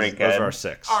 Those are pretty good. Those are our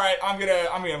 6. All right, I'm gonna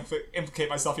implicate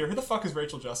myself here. Who the fuck is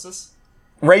Rachel Justice?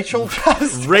 Rachel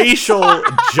Justice. Racial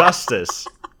justice.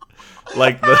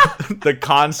 Like the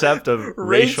concept of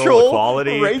racial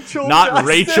equality. Not Justice.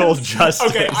 Rachel Justice.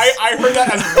 Okay, I heard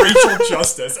that as Rachel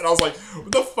Justice, and I was like,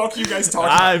 what the fuck are you guys talking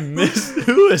about? I miss.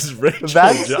 Who is Rachel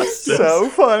That's Justice? so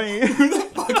funny. Who the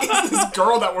fuck is this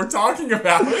girl that we're talking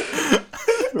about?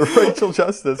 Rachel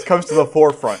Justice comes to the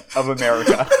forefront of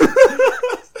America.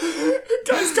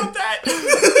 Guys, cut that!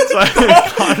 It's like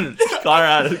Connor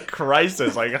had a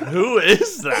crisis. Like, who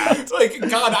is that? Like,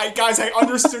 God, I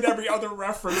understood every other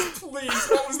reference. Please,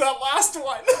 what was that last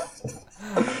one?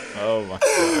 Oh my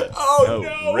god. Oh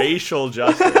no. Racial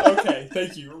justice. Okay,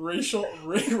 thank you. Racial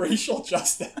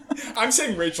justice. I'm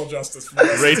saying Rachel Justice. For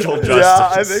this. Rachel Justice. Yeah,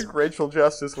 I think Rachel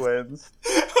Justice wins.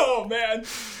 Oh man.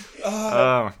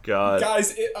 Oh my god.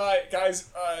 Guys,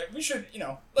 we should,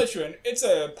 let you in. It's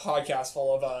a podcast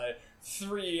full of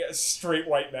 3 straight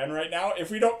white men right now.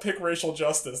 If we don't pick Racial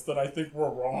Justice, then I think we're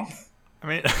wrong.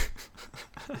 I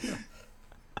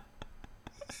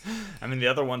mean, the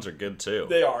other ones are good too.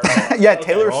 They are. Yeah, Okay.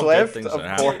 Taylor all good Swift, things of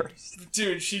that happen. course.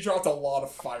 Dude, she dropped a lot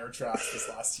of fire tracks this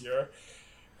last year.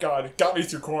 God, it got me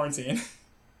through quarantine.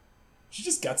 She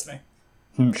just gets me.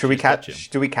 Should we got you.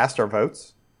 do we cast our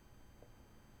votes?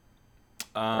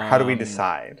 Or how do we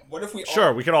decide? What if we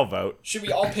Sure, we could all vote. Should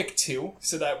we all pick 2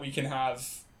 so that we can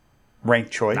have...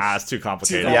 Ranked choice? Nah, it's too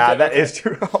complicated. Yeah, Okay, that okay. is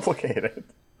too complicated.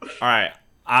 All right,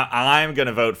 I'm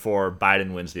gonna vote for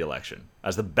Biden wins the election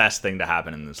as the best thing to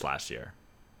happen in this last year.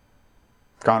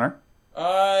 Connor?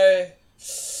 I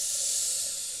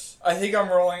think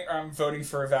I'm voting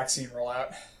for a vaccine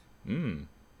rollout. I'm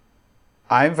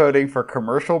voting for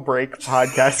commercial break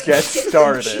podcast gets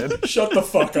started. Shut the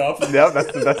fuck up. No,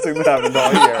 that's the best thing that happened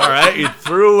all year. All right, you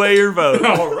threw away your vote.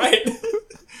 All right.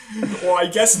 Well, I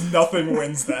guess nothing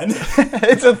wins then.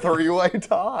 It's a 3-way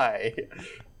tie.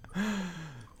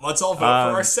 Let's all vote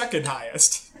for our second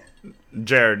highest.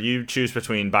 Jared, you choose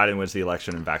between Biden wins the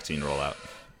election and vaccine rollout.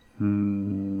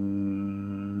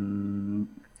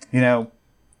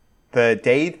 The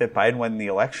day that Biden won the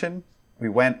election, we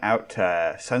went out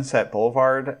to Sunset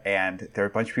Boulevard, and there were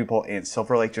a bunch of people in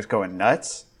Silver Lake just going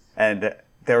nuts. And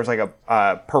there was like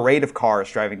a parade of cars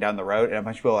driving down the road, and a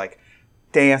bunch of people like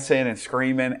dancing and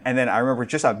screaming. And then I remember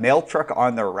just a mail truck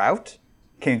on the route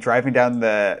came driving down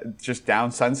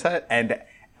down Sunset, and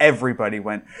everybody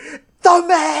went, "The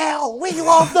mail! We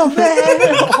love the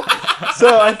mail!"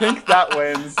 So I think that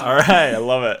wins. All right, I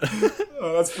love it.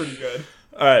 Oh, that's pretty good.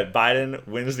 All right, Biden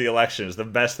wins the election. It's the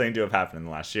best thing to have happened in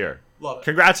the last year. Love it.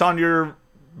 Congrats on your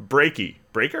breaky.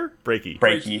 Breaky.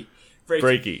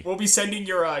 Breaky. We'll be sending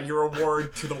your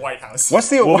award to the White House. What's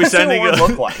the We'll be what's the sending award a-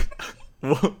 look like?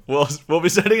 We'll be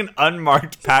sending an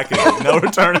unmarked package with no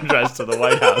return address to the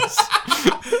White House.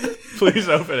 Please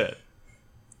open it.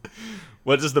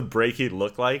 What does the breaky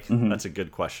look like? That's a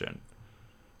good question.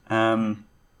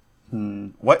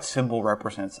 What symbol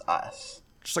represents us?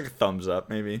 Just like a thumbs up,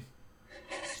 maybe.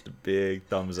 Just a big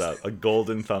thumbs up. A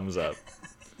golden thumbs up.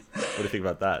 What do you think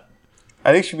about that?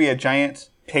 I think it should be a giant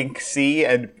pink C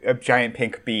and a giant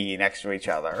pink B next to each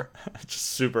other. Just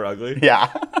super ugly.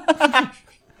 Yeah.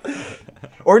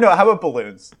 Or no, how about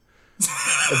balloons?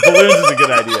 Balloons is a good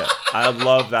idea. I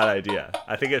love that idea.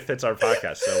 I think it fits our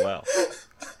podcast so well.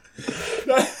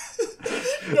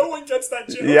 No one gets that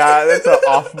joke. Yeah, that's an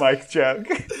off-mic joke.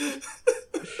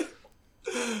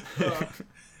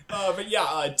 But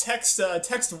yeah, text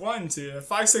 1 to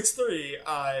 563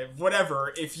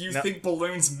 whatever if you think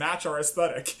balloons match our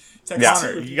aesthetic. Text Yeah. 2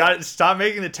 Connor, if you got to stop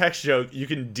making the text joke. You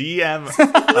can DM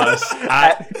us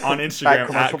on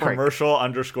Instagram at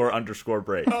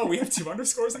commercial__break. Oh, we have 2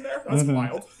 underscores in there? That's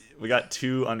wild. We got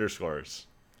 2 underscores.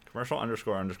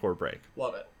 Commercial__break.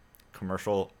 Love it.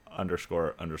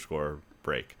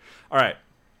 Commercial__break. All right.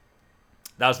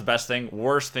 That was the best thing.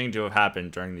 Worst thing to have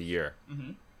happened during the year.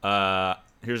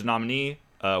 Here's a nominee.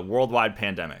 Worldwide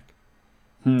pandemic.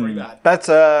 Pretty bad. That's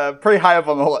pretty high up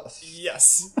on the list.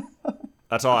 Yes.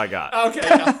 That's all I got. Okay.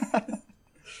 Yeah.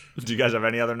 Do you guys have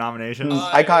any other nominations?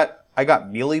 I got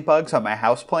mealy bugs on my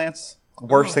houseplants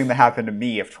worst thing that happened to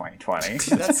me of 2020.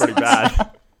 That's pretty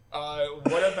bad.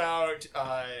 What about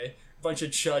a bunch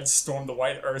of chuds stormed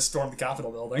the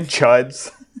Capitol building?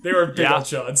 Chuds. They were big old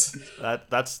chuds.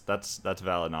 That's a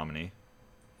valid nominee.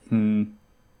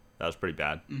 That was pretty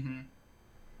bad.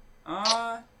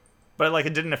 But like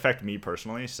it didn't affect me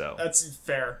personally, so that's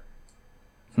fair.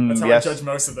 That's how I judge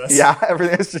most of this. Yeah,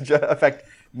 everything has to affect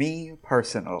me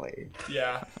personally.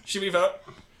 Yeah. Should we vote?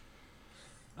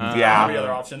 Yeah. Any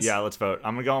other options? Yeah, let's vote.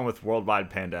 I'm going with worldwide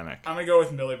pandemic. I'm gonna go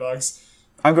with Millibugs.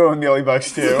 I'm going with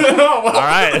Mealybugs too. All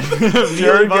right.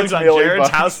 Mealybugs on Jared's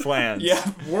house plans. Yeah,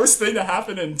 worst thing to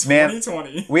happen in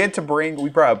 2020. Man, we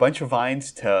brought a bunch of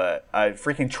vines to a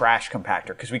freaking trash compactor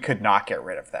because we could not get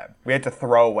rid of them. We had to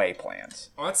throw away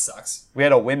plants. Oh, that sucks. We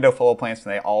had a window full of plants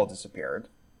and they all disappeared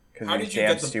because How we did you get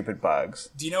jammed stupid bugs.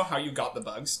 Do you know how you got the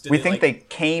bugs? We think they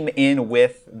came in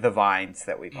with the vines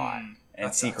that we bought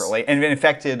and secretly and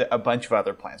infected a bunch of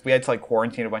other plants. We had to like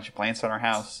quarantine a bunch of plants in our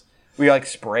house. We like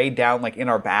sprayed down like in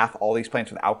our bath all these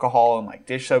plants with alcohol and like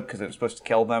dish soap because it was supposed to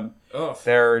kill them. Ugh.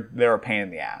 They're a pain in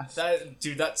the ass.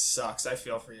 That sucks. I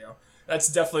feel for you. That's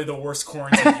definitely the worst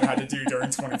quarantine you had to do during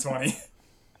 2020.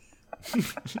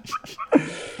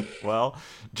 Well,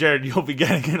 Jared, you'll be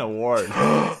getting an award.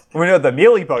 We know the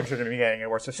Mealybugs are going to be getting an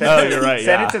award. So send you're right.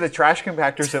 Send it to the trash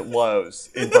compactors at Lowe's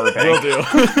in Burbank. Will do.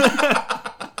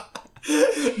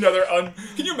 No,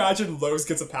 can you imagine Lowe's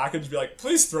gets a package and be like,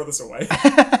 please throw this away?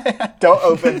 Don't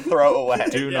open, throw away.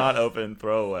 Do not open,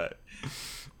 throw away.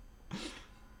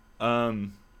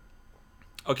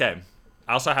 Okay.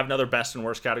 I also have another best and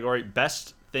worst category.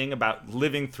 Best thing about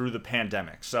living through the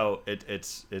pandemic. So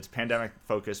it's pandemic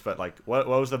focused, but like what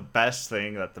was the best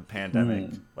thing that the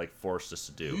pandemic like forced us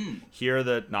to do? Here are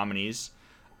the nominees.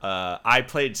 I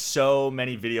played so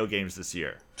many video games this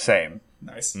year. Same.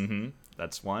 Nice.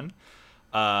 That's one.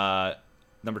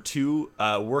 Number two,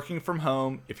 working from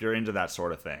home if you're into that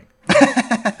sort of thing.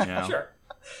 You know? Sure.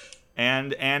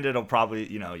 And it'll probably,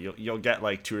 you'll get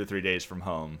like 2 or 3 days from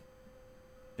home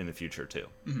in the future too.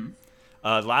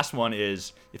 The last one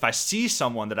is if I see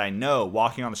someone that I know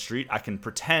walking on the street, I can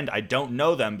pretend I don't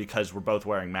know them because we're both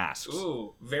wearing masks.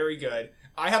 Ooh, very good.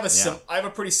 I have a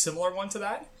pretty similar one to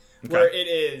that. Okay. Where it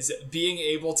is being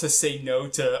able to say no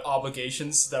to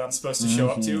obligations that I'm supposed to show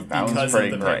up to because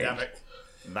of the pandemic.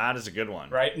 That is a good one.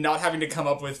 Right? Not having to come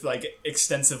up with like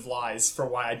extensive lies for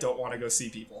why I don't want to go see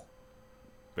people.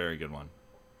 Very good one.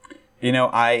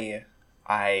 I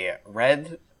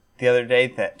read the other day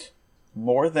that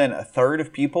more than a third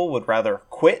of people would rather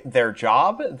quit their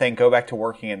job than go back to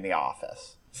working in the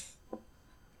office.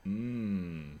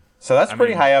 So that's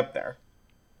pretty high up there.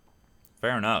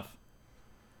 Fair enough.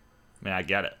 I mean, I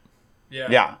get it.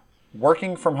 Yeah.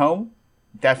 Working from home,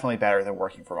 definitely better than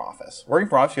working from office. Working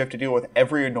from office, you have to deal with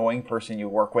every annoying person you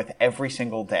work with every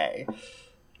single day.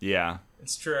 Yeah.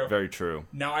 It's true. Very true.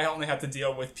 Now I only have to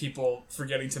deal with people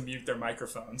forgetting to mute their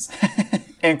microphones.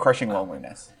 And crushing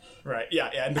loneliness. Right. Yeah,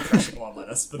 and the crushing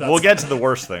loneliness. But we'll get to the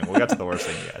worst thing. You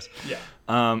guys. Yeah.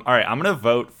 All right. I'm going to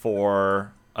vote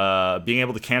for being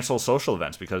able to cancel social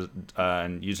events because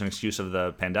and use an excuse of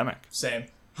the pandemic. Same.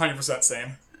 100%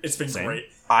 same. It's been great.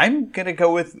 I'm going to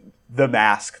go with the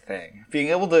mask thing. Being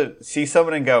able to see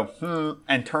someone and go,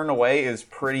 and turn away is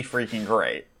pretty freaking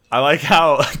great. I like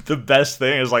how the best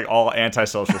thing is like all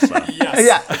antisocial stuff. Yes.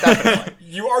 Yeah, definitely.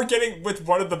 You are getting with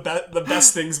one of the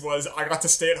best things was I got to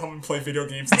stay at home and play video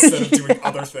games instead of doing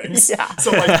other things. Yeah.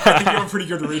 So like I think you have a pretty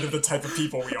good read of the type of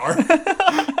people we are.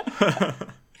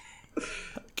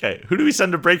 Okay, who do we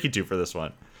send a breakie to for this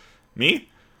one? Me?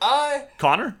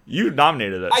 Connor? You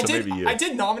nominated it, maybe you. I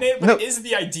did nominate it, but it is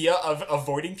the idea of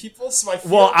avoiding people, so I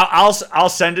feel... Well, I'll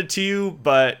send it to you,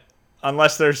 but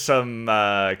unless there's some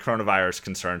coronavirus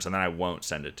concerns, and then I won't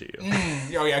send it to you.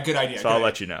 Oh, yeah, good idea. So I'll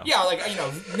let you know. Yeah,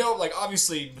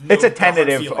 obviously... No, it's a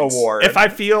tentative award. If I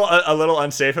feel a little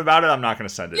unsafe about it, I'm not going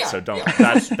to send it, so don't...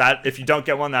 Yeah. If you don't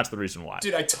get one, that's the reason why.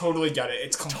 Dude, I totally get it.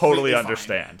 It's completely totally fine.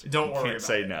 Understand. Don't worry about it. Can't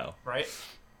say no. Right?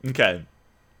 Okay.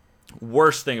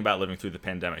 Worst thing about living through the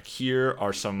pandemic. Here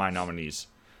are some of my nominees.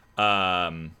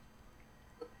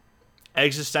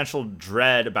 Existential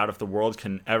dread about if the world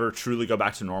can ever truly go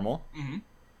back to normal. Mm-hmm.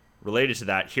 Related to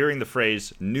that, hearing the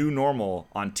phrase "new normal"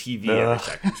 on TV every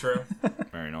second. True.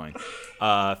 Very annoying.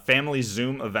 Family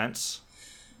Zoom events.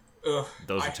 Ugh,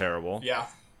 Those are terrible. Yeah.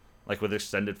 Like with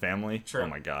extended family. True. Oh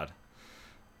my god.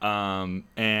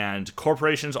 And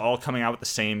corporations all coming out with the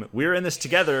same "we're in this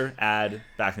together" ad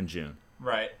back in June.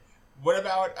 Right. What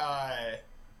about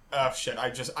oh shit,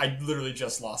 I literally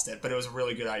just lost it, but it was a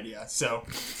really good idea. So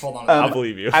hold on. I'll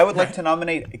believe you. I would like to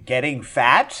nominate getting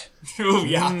fat. Ooh,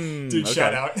 yeah. Dude, okay.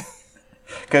 shout out.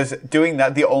 Because doing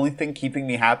that, the only thing keeping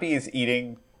me happy is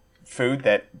eating food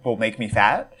that will make me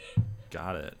fat.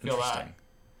 Got it. Feel that.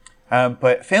 Interesting.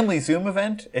 But family Zoom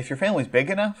event, if your family's big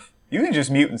enough, you can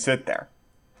just mute and sit there.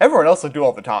 Everyone else will do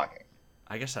all the talking.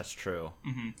 I guess that's true.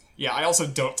 Yeah, I also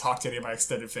don't talk to any of my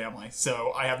extended family,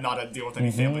 so I have not had to deal with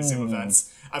any family Zoom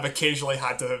events. I've occasionally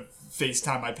had to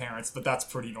FaceTime my parents, but that's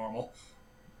pretty normal.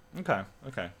 Okay.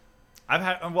 I've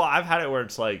had it where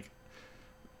it's like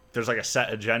there's like a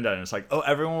set agenda, and it's like, oh,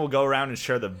 everyone will go around and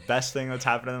share the best thing that's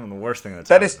happened to them and the worst thing that's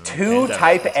That happened is to them. too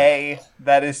type A.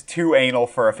 That is too anal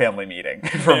for a family meeting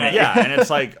for me. Yeah, and it's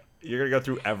like you're gonna go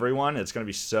through everyone. It's gonna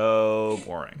be so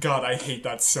boring. God, I hate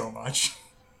that so much.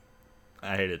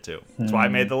 I hate it too. That's why I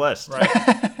made the list. Right.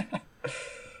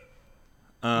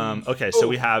 Okay, so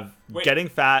we have wait. getting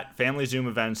fat, family Zoom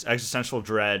events, existential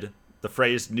dread, the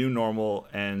phrase new normal,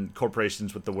 and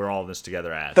corporations with the we're all in this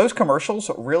together ad. Those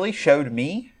commercials really showed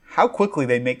me how quickly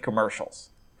they make commercials.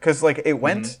 Because, like, it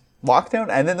went lockdown,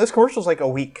 and then those commercials, like, a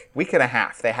week and a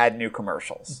half, they had new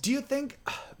commercials. Do you think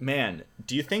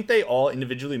they all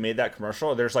individually made that commercial?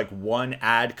 Or there's, like, one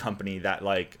ad company that,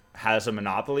 like, has a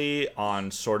monopoly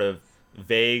on sort of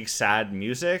vague, sad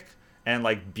music and,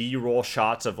 like, B-roll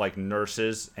shots of, like,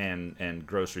 nurses and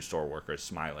grocery store workers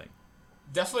smiling?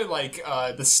 Definitely, like,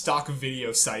 the stock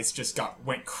video sites just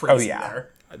went crazy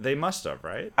there. They must have,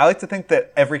 right? I like to think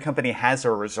that every company has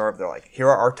a reserve. They're like, here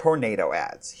are our tornado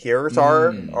ads. Here's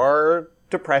our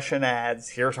depression ads.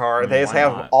 Here's our... They just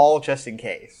have all just in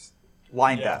case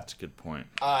lined up. That's a good point.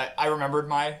 I remembered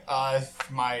my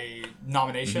my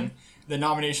nomination. The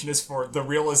nomination is for the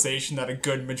realization that a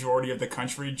good majority of the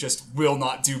country just will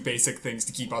not do basic things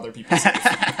to keep other people safe.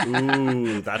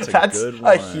 Ooh, that's a That's good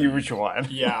one. a huge one.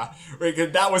 Yeah,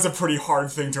 that was a pretty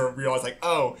hard thing to realize. Like,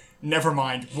 oh, never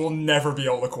mind, we'll never be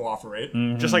able to cooperate.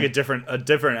 Just like a different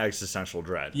existential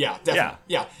dread. Yeah, definitely.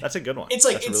 Yeah, That's a good one. it's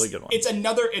like that's a really good one. It's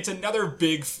another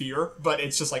big fear, but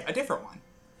it's just like a different one.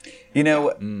 You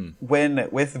know, when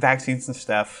with vaccines and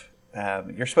stuff,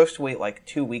 you're supposed to wait like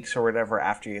 2 weeks or whatever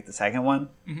after you get the second one.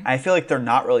 I feel like they're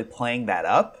not really playing that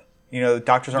up. You know,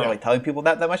 doctors aren't really telling people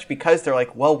that much because they're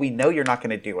like, well, we know you're not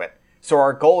going to do it. So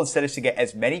our goal instead is to get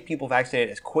as many people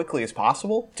vaccinated as quickly as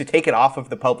possible to take it off of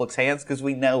the public's hands because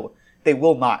we know they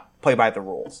will not play by the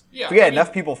rules. Yeah, if we get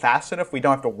enough people fast enough, we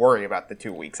don't have to worry about the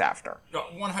 2 weeks after. No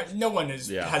one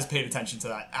has paid attention to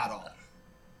that at all.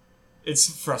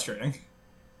 It's frustrating.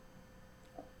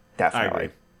 Definitely. I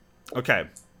agree. Okay.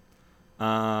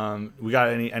 We got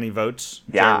any votes?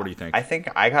 Yeah. Jared, what do you think? I think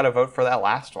I got to vote for that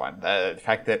last one. The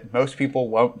fact that most people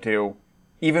won't do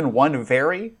even one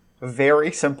very,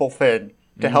 very simple thing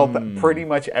to help pretty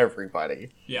much everybody.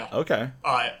 Yeah. Okay.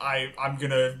 I'm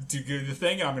gonna do the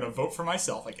thing, and I'm gonna vote for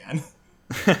myself again.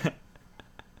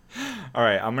 All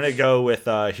right. I'm gonna go with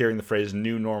hearing the phrase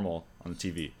 "new normal" on the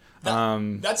TV.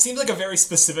 That seems like a very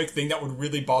specific thing that would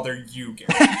really bother you, Gary.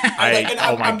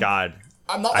 Oh my god.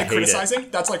 I'm not like hate criticizing.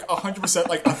 That's like 100%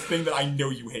 like a thing that I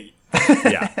know you hate.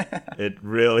 Yeah. It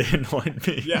really annoyed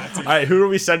me. Yeah, dude. All right. Who are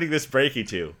we sending this breaky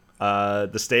to?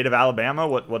 The state of Alabama?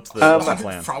 What's the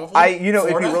plan? Probably. It'd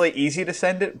Florida? be really easy to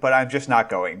send it, but I'm just not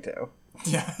going to.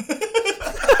 Yeah.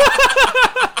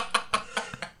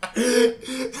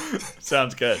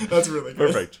 Sounds good. That's really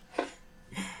good. Perfect.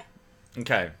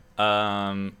 Okay.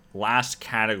 Last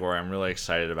category. I'm really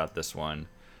excited about this one.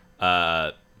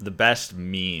 The best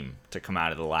meme to come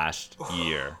out of the last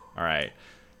year. All right.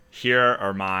 Here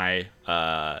are my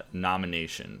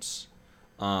nominations.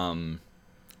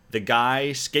 The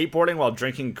guy skateboarding while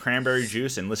drinking cranberry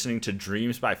juice and listening to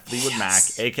Dreams by Fleetwood Mac,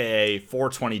 a.k.a.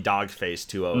 420 Dogface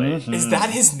 208. Is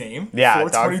that his name? Yeah,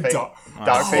 420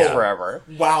 Dogface forever.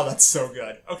 Wow, that's so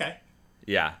good. Okay.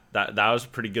 Yeah, that was a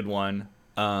pretty good one.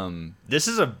 This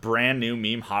is a brand new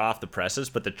meme hot off the presses,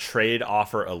 but the trade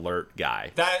offer alert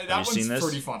guy. That Have you seen one's this?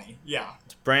 pretty funny. Yeah.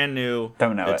 It's brand new.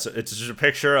 Don't know It's just a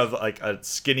picture of like a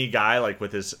skinny guy like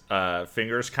with his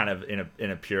fingers kind of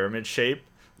in a pyramid shape,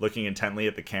 looking intently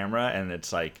at the camera, and it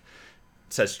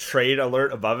says trade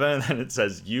alert above it, and then it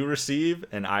says you receive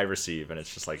and I receive, and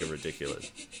it's just like a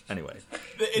ridiculous. Anyway,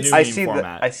 new I meme see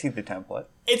format. I see the template.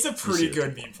 It's a pretty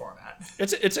good meme format.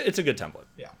 It's a good template.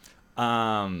 Yeah.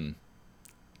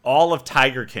 All of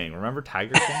Tiger King. Remember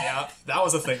Tiger King? Yeah, that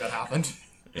was a thing that happened.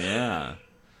 Yeah.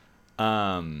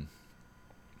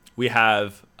 We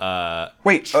have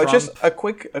Wait, Trump. just a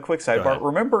quick sidebar. ahead.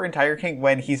 Remember in Tiger King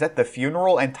when he's at the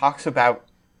funeral and talks about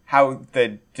how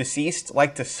the deceased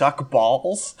like to suck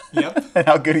balls? Yep. And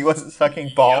how good he was at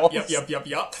sucking balls? Yep.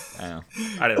 I know.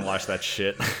 I didn't watch that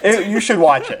shit. You should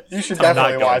watch it. You should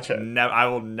definitely watch it. I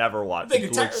will never watch it.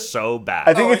 It looks so bad.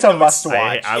 I think it's a must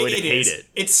watch. I would hate it.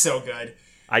 It's so good.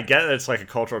 I get that it's like a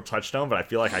cultural touchstone, but I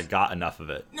feel like I got enough of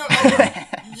it. No, I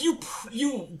mean,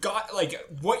 you got like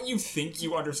what you think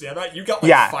you understand that. You got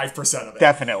like 5% of it.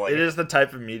 Definitely. It is the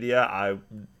type of media I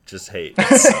just hate.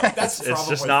 That's it's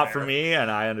just not for me, and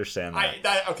I understand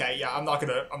that. Okay, yeah, I'm not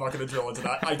gonna drill into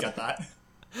that. I get that.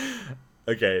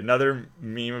 Okay, another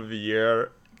meme of the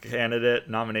year candidate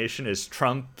nomination is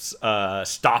Trump's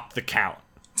 "Stop the Count."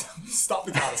 Stop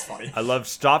the count is funny. I love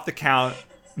 "Stop the Count."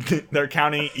 They're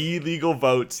counting illegal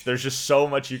votes. There's just so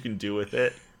much you can do with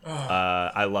it.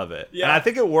 I love it, and I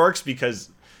think it works because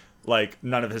like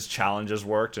none of his challenges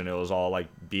worked, and it was all like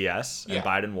BS, and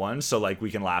Biden won. So like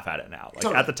we can laugh at it now.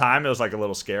 Like at the time, it was like a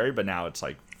little scary, but now it's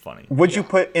like funny. Would you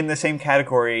put in the same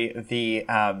category the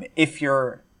if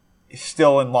you're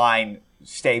still in line,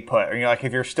 stay put, or like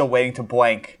if you're still waiting to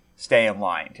blank, stay in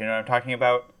line? Do you know what I'm talking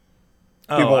about?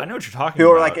 People, I know what you're talking about.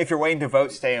 People are like, if you're waiting to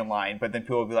vote, stay in line. But then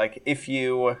people will be like, if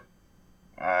you,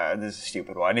 this is a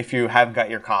stupid one, if you haven't got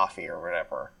your coffee or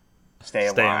whatever, stay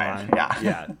in line.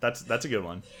 Yeah, that's a good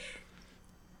one.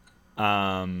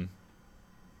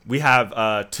 We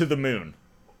have to the moon.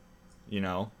 You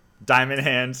know, diamond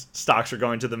hands, stocks are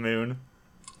going to the moon.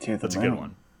 That's a good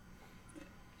one.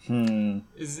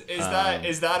 Is that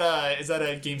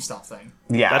a GameStop thing?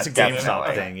 Yeah, that's a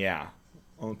GameStop thing. Yeah.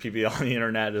 All people on the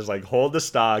internet is like, hold the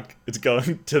stock, it's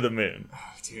going to the moon. Oh,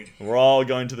 dude. We're all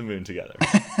going to the moon together.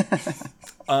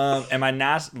 And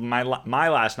my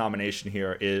last nomination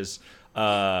here is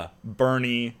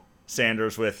Bernie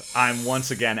Sanders with "I'm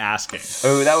once again asking."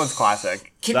 Oh, that one's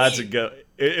classic. That's a good.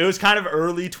 It was kind of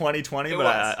early 2020,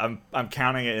 but I'm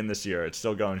counting it in this year. It's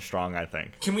still going strong, I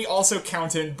think. Can we also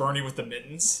count in Bernie with the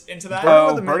mittens into that?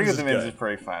 Bernie with the mittens is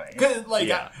pretty funny.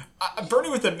 Bernie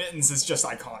with the mittens is just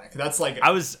iconic. That's like I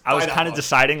was kind of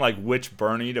deciding like which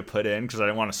Bernie to put in because I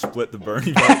didn't want to split the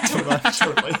Bernie vote too much.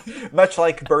 Totally. Much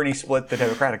like Bernie split the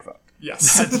Democratic vote.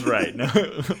 Yes, that's right. No,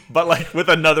 but like with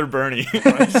another Bernie.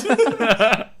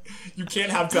 You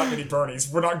can't have that many Bernies.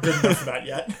 We're not good enough for that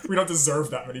yet. We don't deserve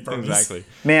that many Bernies. Exactly.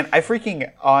 Man, I freaking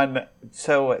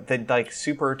so the like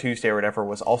Super Tuesday or whatever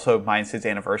was also mine Sid's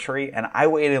anniversary, and I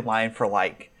waited in line for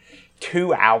like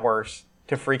 2 hours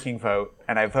to freaking vote,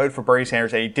 and I voted for Bernie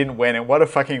Sanders, and he didn't win, and what a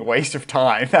fucking waste of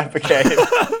time that became.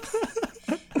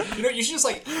 You know, you should just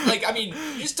you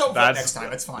just don't vote next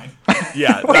time. It's fine.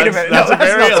 Yeah, that's a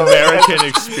very American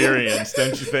experience,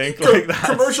 don't you think? Like that.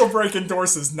 Commercial break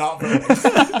endorses not voting.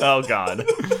 Oh God.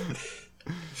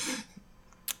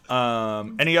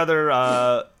 Any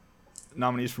other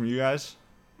nominees from you guys?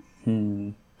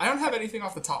 I don't have anything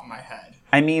off the top of my head.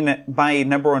 I mean, my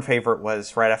number one favorite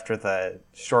was right after the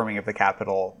storming of the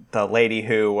Capitol, the lady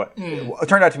who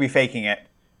turned out to be faking it,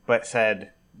 but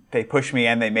said, "They push me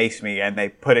and they mace me," and they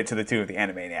put it to the tune of the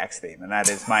Animaniacs theme, and that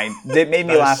is it made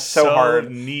me laugh so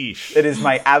hard. Niche. It is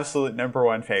my absolute number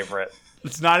one favorite.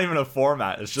 It's not even a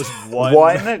format. It's just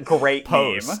one great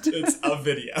post. Meme. It's a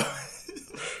video.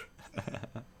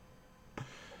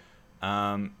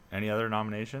 Any other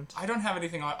nominations? I don't have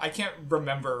anything on. I can't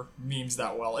remember memes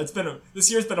that well.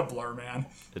 This year's been a blur, man.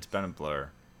 It's been a blur.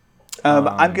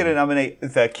 I'm gonna nominate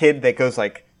the kid that goes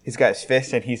like, he's got his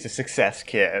fist and he's a success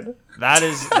kid.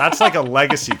 That's like a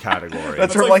legacy category.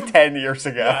 That's from like 10 years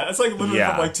ago. Yeah, it's like literally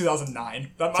from like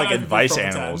 2009. It's like Advice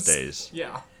Animals days.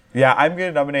 Yeah. Yeah, I'm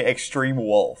gonna nominate Extreme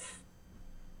Wolf.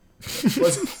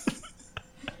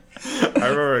 I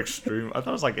remember Extreme. I thought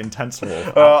it was like Intense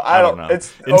Wolf. I don't know.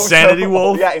 It's Insanity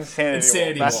Wolf? Yeah,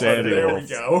 Insanity Wolf. There we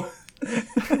go.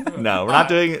 No, we're not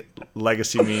doing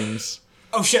legacy memes.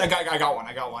 Oh shit! I got one.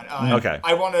 Okay.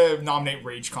 I want to nominate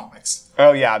Rage Comics.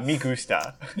 Oh yeah, me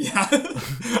gusta. Yeah.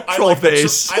 Troll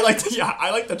face. I like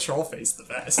the troll face the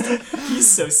best.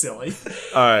 He's so silly.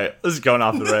 All right, this is going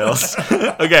off the rails.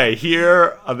 Okay,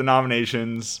 here are the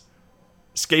nominations: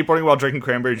 skateboarding while drinking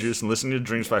cranberry juice and listening to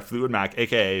Dreams by Fleetwood Mac,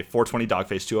 aka 420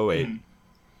 Dogface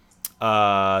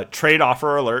 208. Trade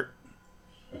offer alert.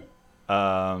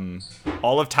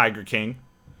 All of Tiger King.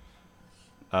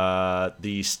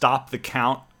 The Stop the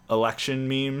Count election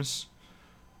memes,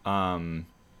 To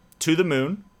the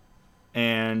Moon,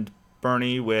 and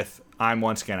Bernie with "I'm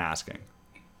once again asking."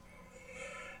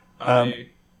 What do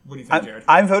you think, Jared?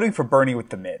 I'm voting for Bernie with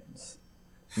the mittens.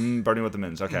 Bernie with the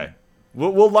mittens. Okay,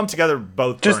 we'll lump together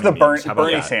both. Just Bernie the memes. How about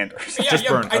Bernie that? Sanders.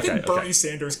 Yeah, I think Bernie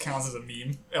Sanders counts as a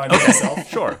meme. Myself.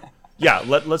 Sure. Yeah,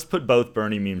 let's put both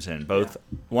Bernie memes in. Both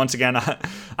once again,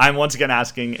 I'm once again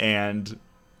asking, and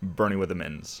Bernie with the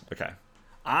mittens. Okay.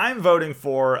 I'm voting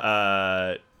for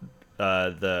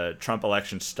the Trump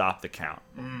election Stop the Count.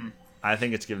 I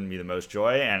think it's given me the most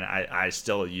joy, and I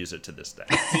still use it to this day.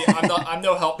 See, I'm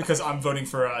no help because I'm voting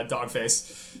for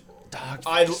Dogface.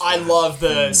 I love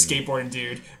the skateboarding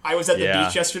dude. I was at the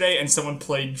beach yesterday and someone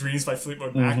played Dreams by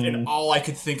Fleetwood Mac, and all I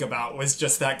could think about was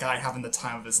just that guy having the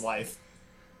time of his life.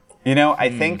 You know, I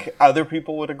think other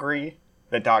people would agree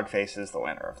that Dogface is the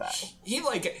winner of that.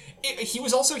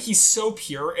 He's so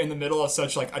pure in the middle of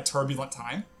such like a turbulent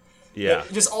time. Yeah.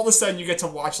 Just all of a sudden you get to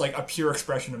watch like a pure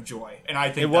expression of joy. And I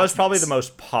think it was probably the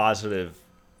most positive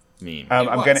meme.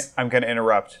 I'm gonna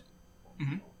interrupt.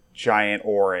 Giant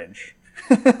orange.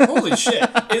 Holy shit.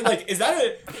 Is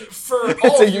that for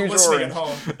all of you listening at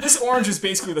home, this orange is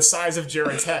basically the size of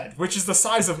Jared's head, which is the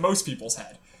size of most people's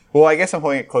head. Well, I guess I'm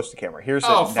holding it close to camera. Here's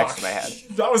it next to my head.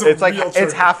 That was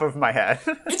it's half of my head.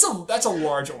 That's a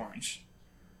large orange.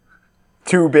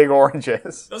 2 big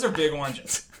oranges. Those are big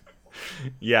oranges.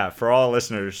 Yeah, for all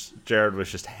listeners, Jared was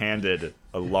just handed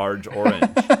a large orange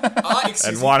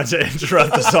and wanted to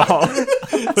interrupt us all.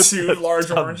 2 large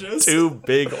oranges? 2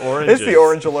 big oranges. It's the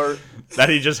orange alert. That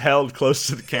he just held close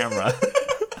to the camera.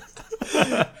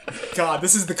 God,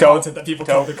 this is the content that people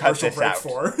come to commercial break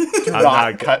for. Do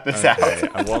not cut this out.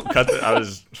 I won't cut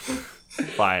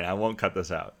fine, I won't cut this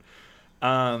out.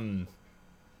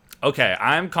 Okay,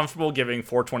 I'm comfortable giving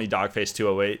 420 Dogface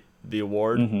 208 the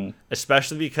award,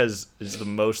 especially because it's the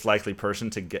most likely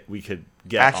person we could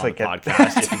get on the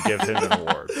podcast if you give him an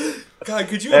award. God,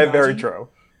 could you imagine? Very true.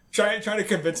 Trying to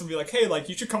convince him, be like, hey, like,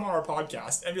 you should come on our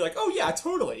podcast, and be like, oh yeah,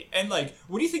 totally. And like,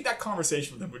 what do you think that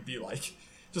conversation with him would be like?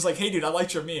 Just like, hey dude, I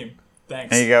liked your meme.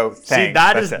 Thanks. There you go.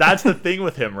 Thanks. See, that's the thing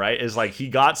with him, right? Is like he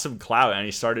got some clout and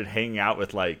he started hanging out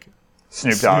with like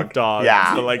Snoop Dogg.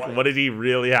 Yeah. But like, what did he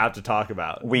really have to talk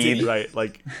about? Weed. Right?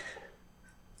 Like,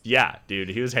 yeah, dude,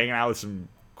 he was hanging out with some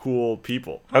cool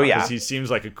people. Oh yeah, because he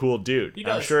seems like a cool dude.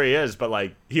 I'm sure he is, but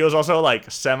like he was also like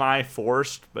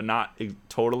semi-forced, but not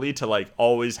totally, to like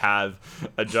always have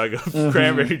a jug of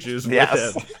cranberry juice with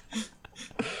him.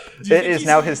 It is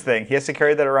now his thing. He has to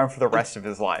carry that around for the rest of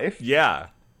his life. Yeah.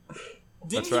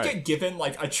 Didn't he get given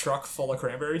like a truck full of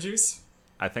cranberry juice?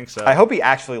 I think so. I hope he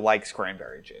actually likes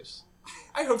cranberry juice.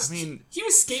 I hope so. He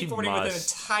was skateboarding with an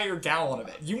entire gallon of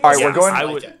it. All right, we're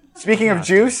going. Speaking of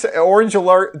juice, orange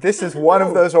alert. This is one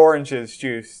of those oranges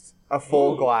juiced. A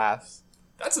full glass.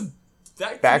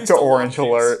 Back to orange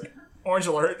alert. Orange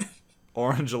alert.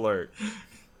 Orange alert.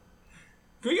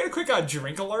 Can we get a quick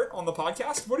drink alert on the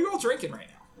podcast? What are you all drinking right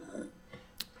now?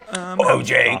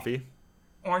 OJ. Coffee.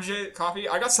 Orange coffee.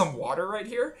 I got some water right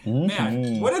here.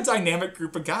 Man, what a dynamic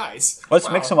group of guys. Let's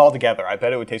mix them all together. I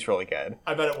bet it would taste really good.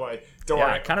 I bet it would. Don't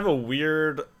worry. Kind of a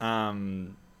weird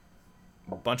bunch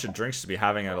of drinks to be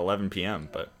having at 11 p.m.,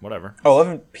 but whatever.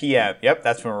 11 p.m. Yep,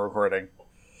 that's when we're recording.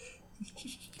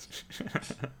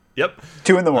 Yep.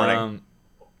 2 in the morning.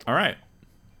 All right.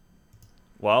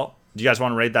 Well, do you guys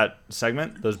want to rate that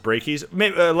segment? Those breakies?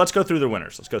 Maybe, let's go through the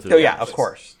winners. Let's go through. Yeah, of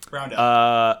course. Round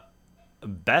up.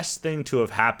 Best thing to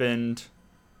have happened.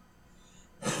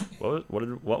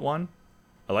 What one?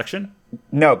 Election?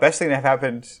 No, best thing to have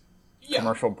happened.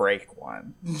 Commercial break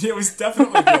one. It was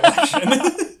definitely the election.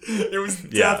 It was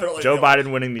definitely Joe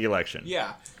Biden winning the election.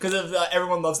 Yeah, because of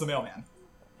everyone loves the mailman.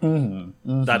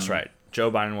 That's right.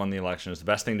 Joe Biden won the election. It's the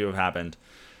best thing to have happened.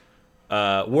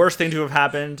 Worst thing to have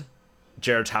happened.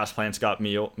 Jared's houseplants got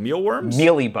mealworms?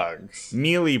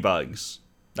 Mealybugs.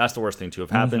 That's the worst thing to have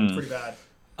happened. Pretty bad.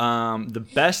 The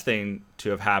best thing to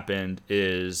have happened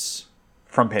is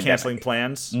from pandemic. Canceling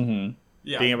plans.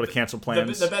 Yeah, being able to cancel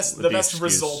plans. The best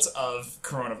result of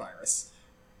coronavirus.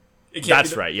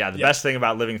 That's right. Yeah, the best thing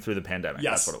about living through the pandemic.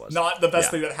 Yes, that's what it was. Not the best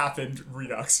thing that happened.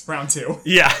 Redux round 2.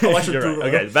 Yeah, Electric you're right.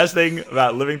 Boogaloo. Okay, the best thing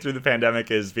about living through the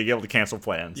pandemic is being able to cancel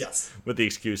plans. Yes. With the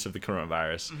excuse of the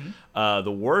coronavirus.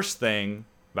 The worst thing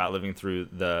about living through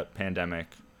the pandemic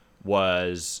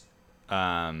was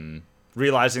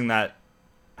realizing that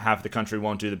half the country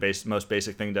won't do the most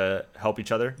basic thing to help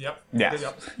each other. Yep. Yeah.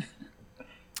 Yep.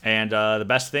 And the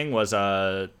best thing was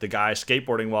the guy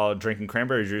skateboarding while drinking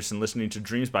cranberry juice and listening to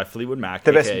Dreams by Fleetwood Mac,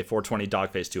 aka 420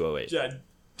 Dogface 208. Yeah.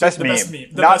 Best meme.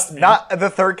 Not the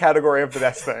third category of the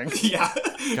best thing. Yeah.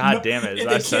 God damn it.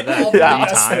 I said that 3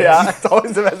 times. Yeah, it's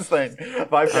always the best thing. 5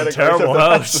 categories terrible of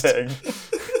the host. best thing.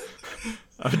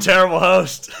 I'm a terrible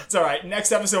host. It's all right.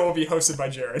 Next episode will be hosted by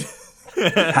Jared.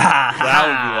 That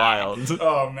would be wild.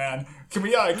 Oh man, can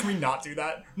we not do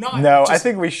that? No, I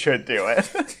think we should do it.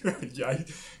 Yeah.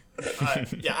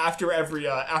 After every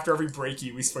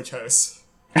breaky, we switch hosts.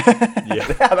 Yeah,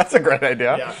 that's a great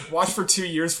idea. Yeah, watch for 2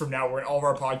 years from now when all of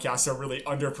our podcasts are really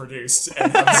underproduced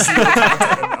and have zero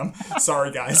content in them.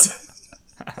 Sorry, guys.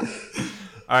 All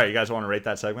right, you guys want to rate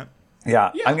that segment?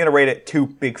 Yeah. I'm gonna rate it 2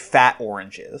 big fat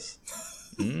oranges.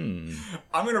 I'm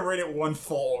gonna rate it 1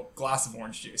 full glass of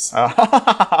orange juice.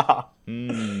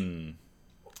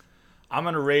 I'm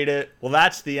going to rate it. Well,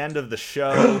 that's the end of the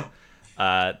show.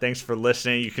 Thanks for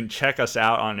listening. You can check us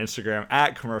out on Instagram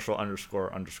at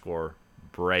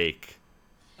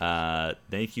commercial__break.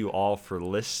 Thank you all for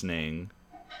listening.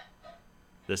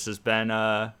 This has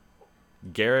been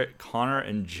Garrett, Connor,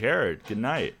 and Jared. Good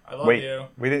night. I love you.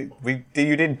 You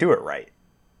didn't do it right.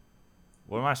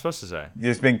 What am I supposed to say?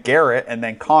 There's been Garrett, and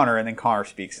then Connor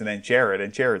speaks, and then Jared,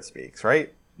 and Jared speaks,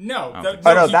 right? No. No,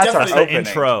 that's our the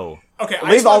intro. Okay,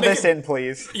 leave all this in,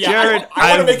 please. Yeah, Jared,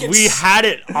 I want to make it. We had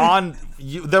it on.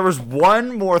 There was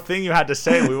one more thing you had to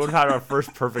say. We would have had our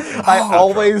first perfect intro. I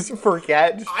always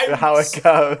forget how it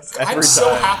goes. I'm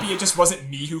so happy it just wasn't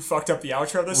me who fucked up the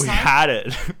outro this time. We had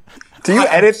it. Do you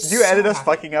edit us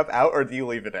fucking up out, or do you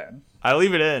leave it in? I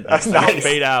leave it in. That's nice. nice.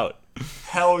 Fade out.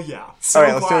 Hell yeah. All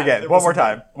right, let's do it again. One more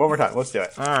time. Let's do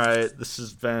it. All right, this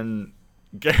has been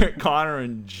Garrett, Connor,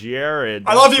 and Jared.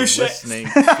 I love you, shit. Listening.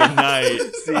 Good night.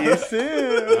 See you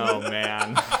soon. Oh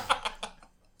man.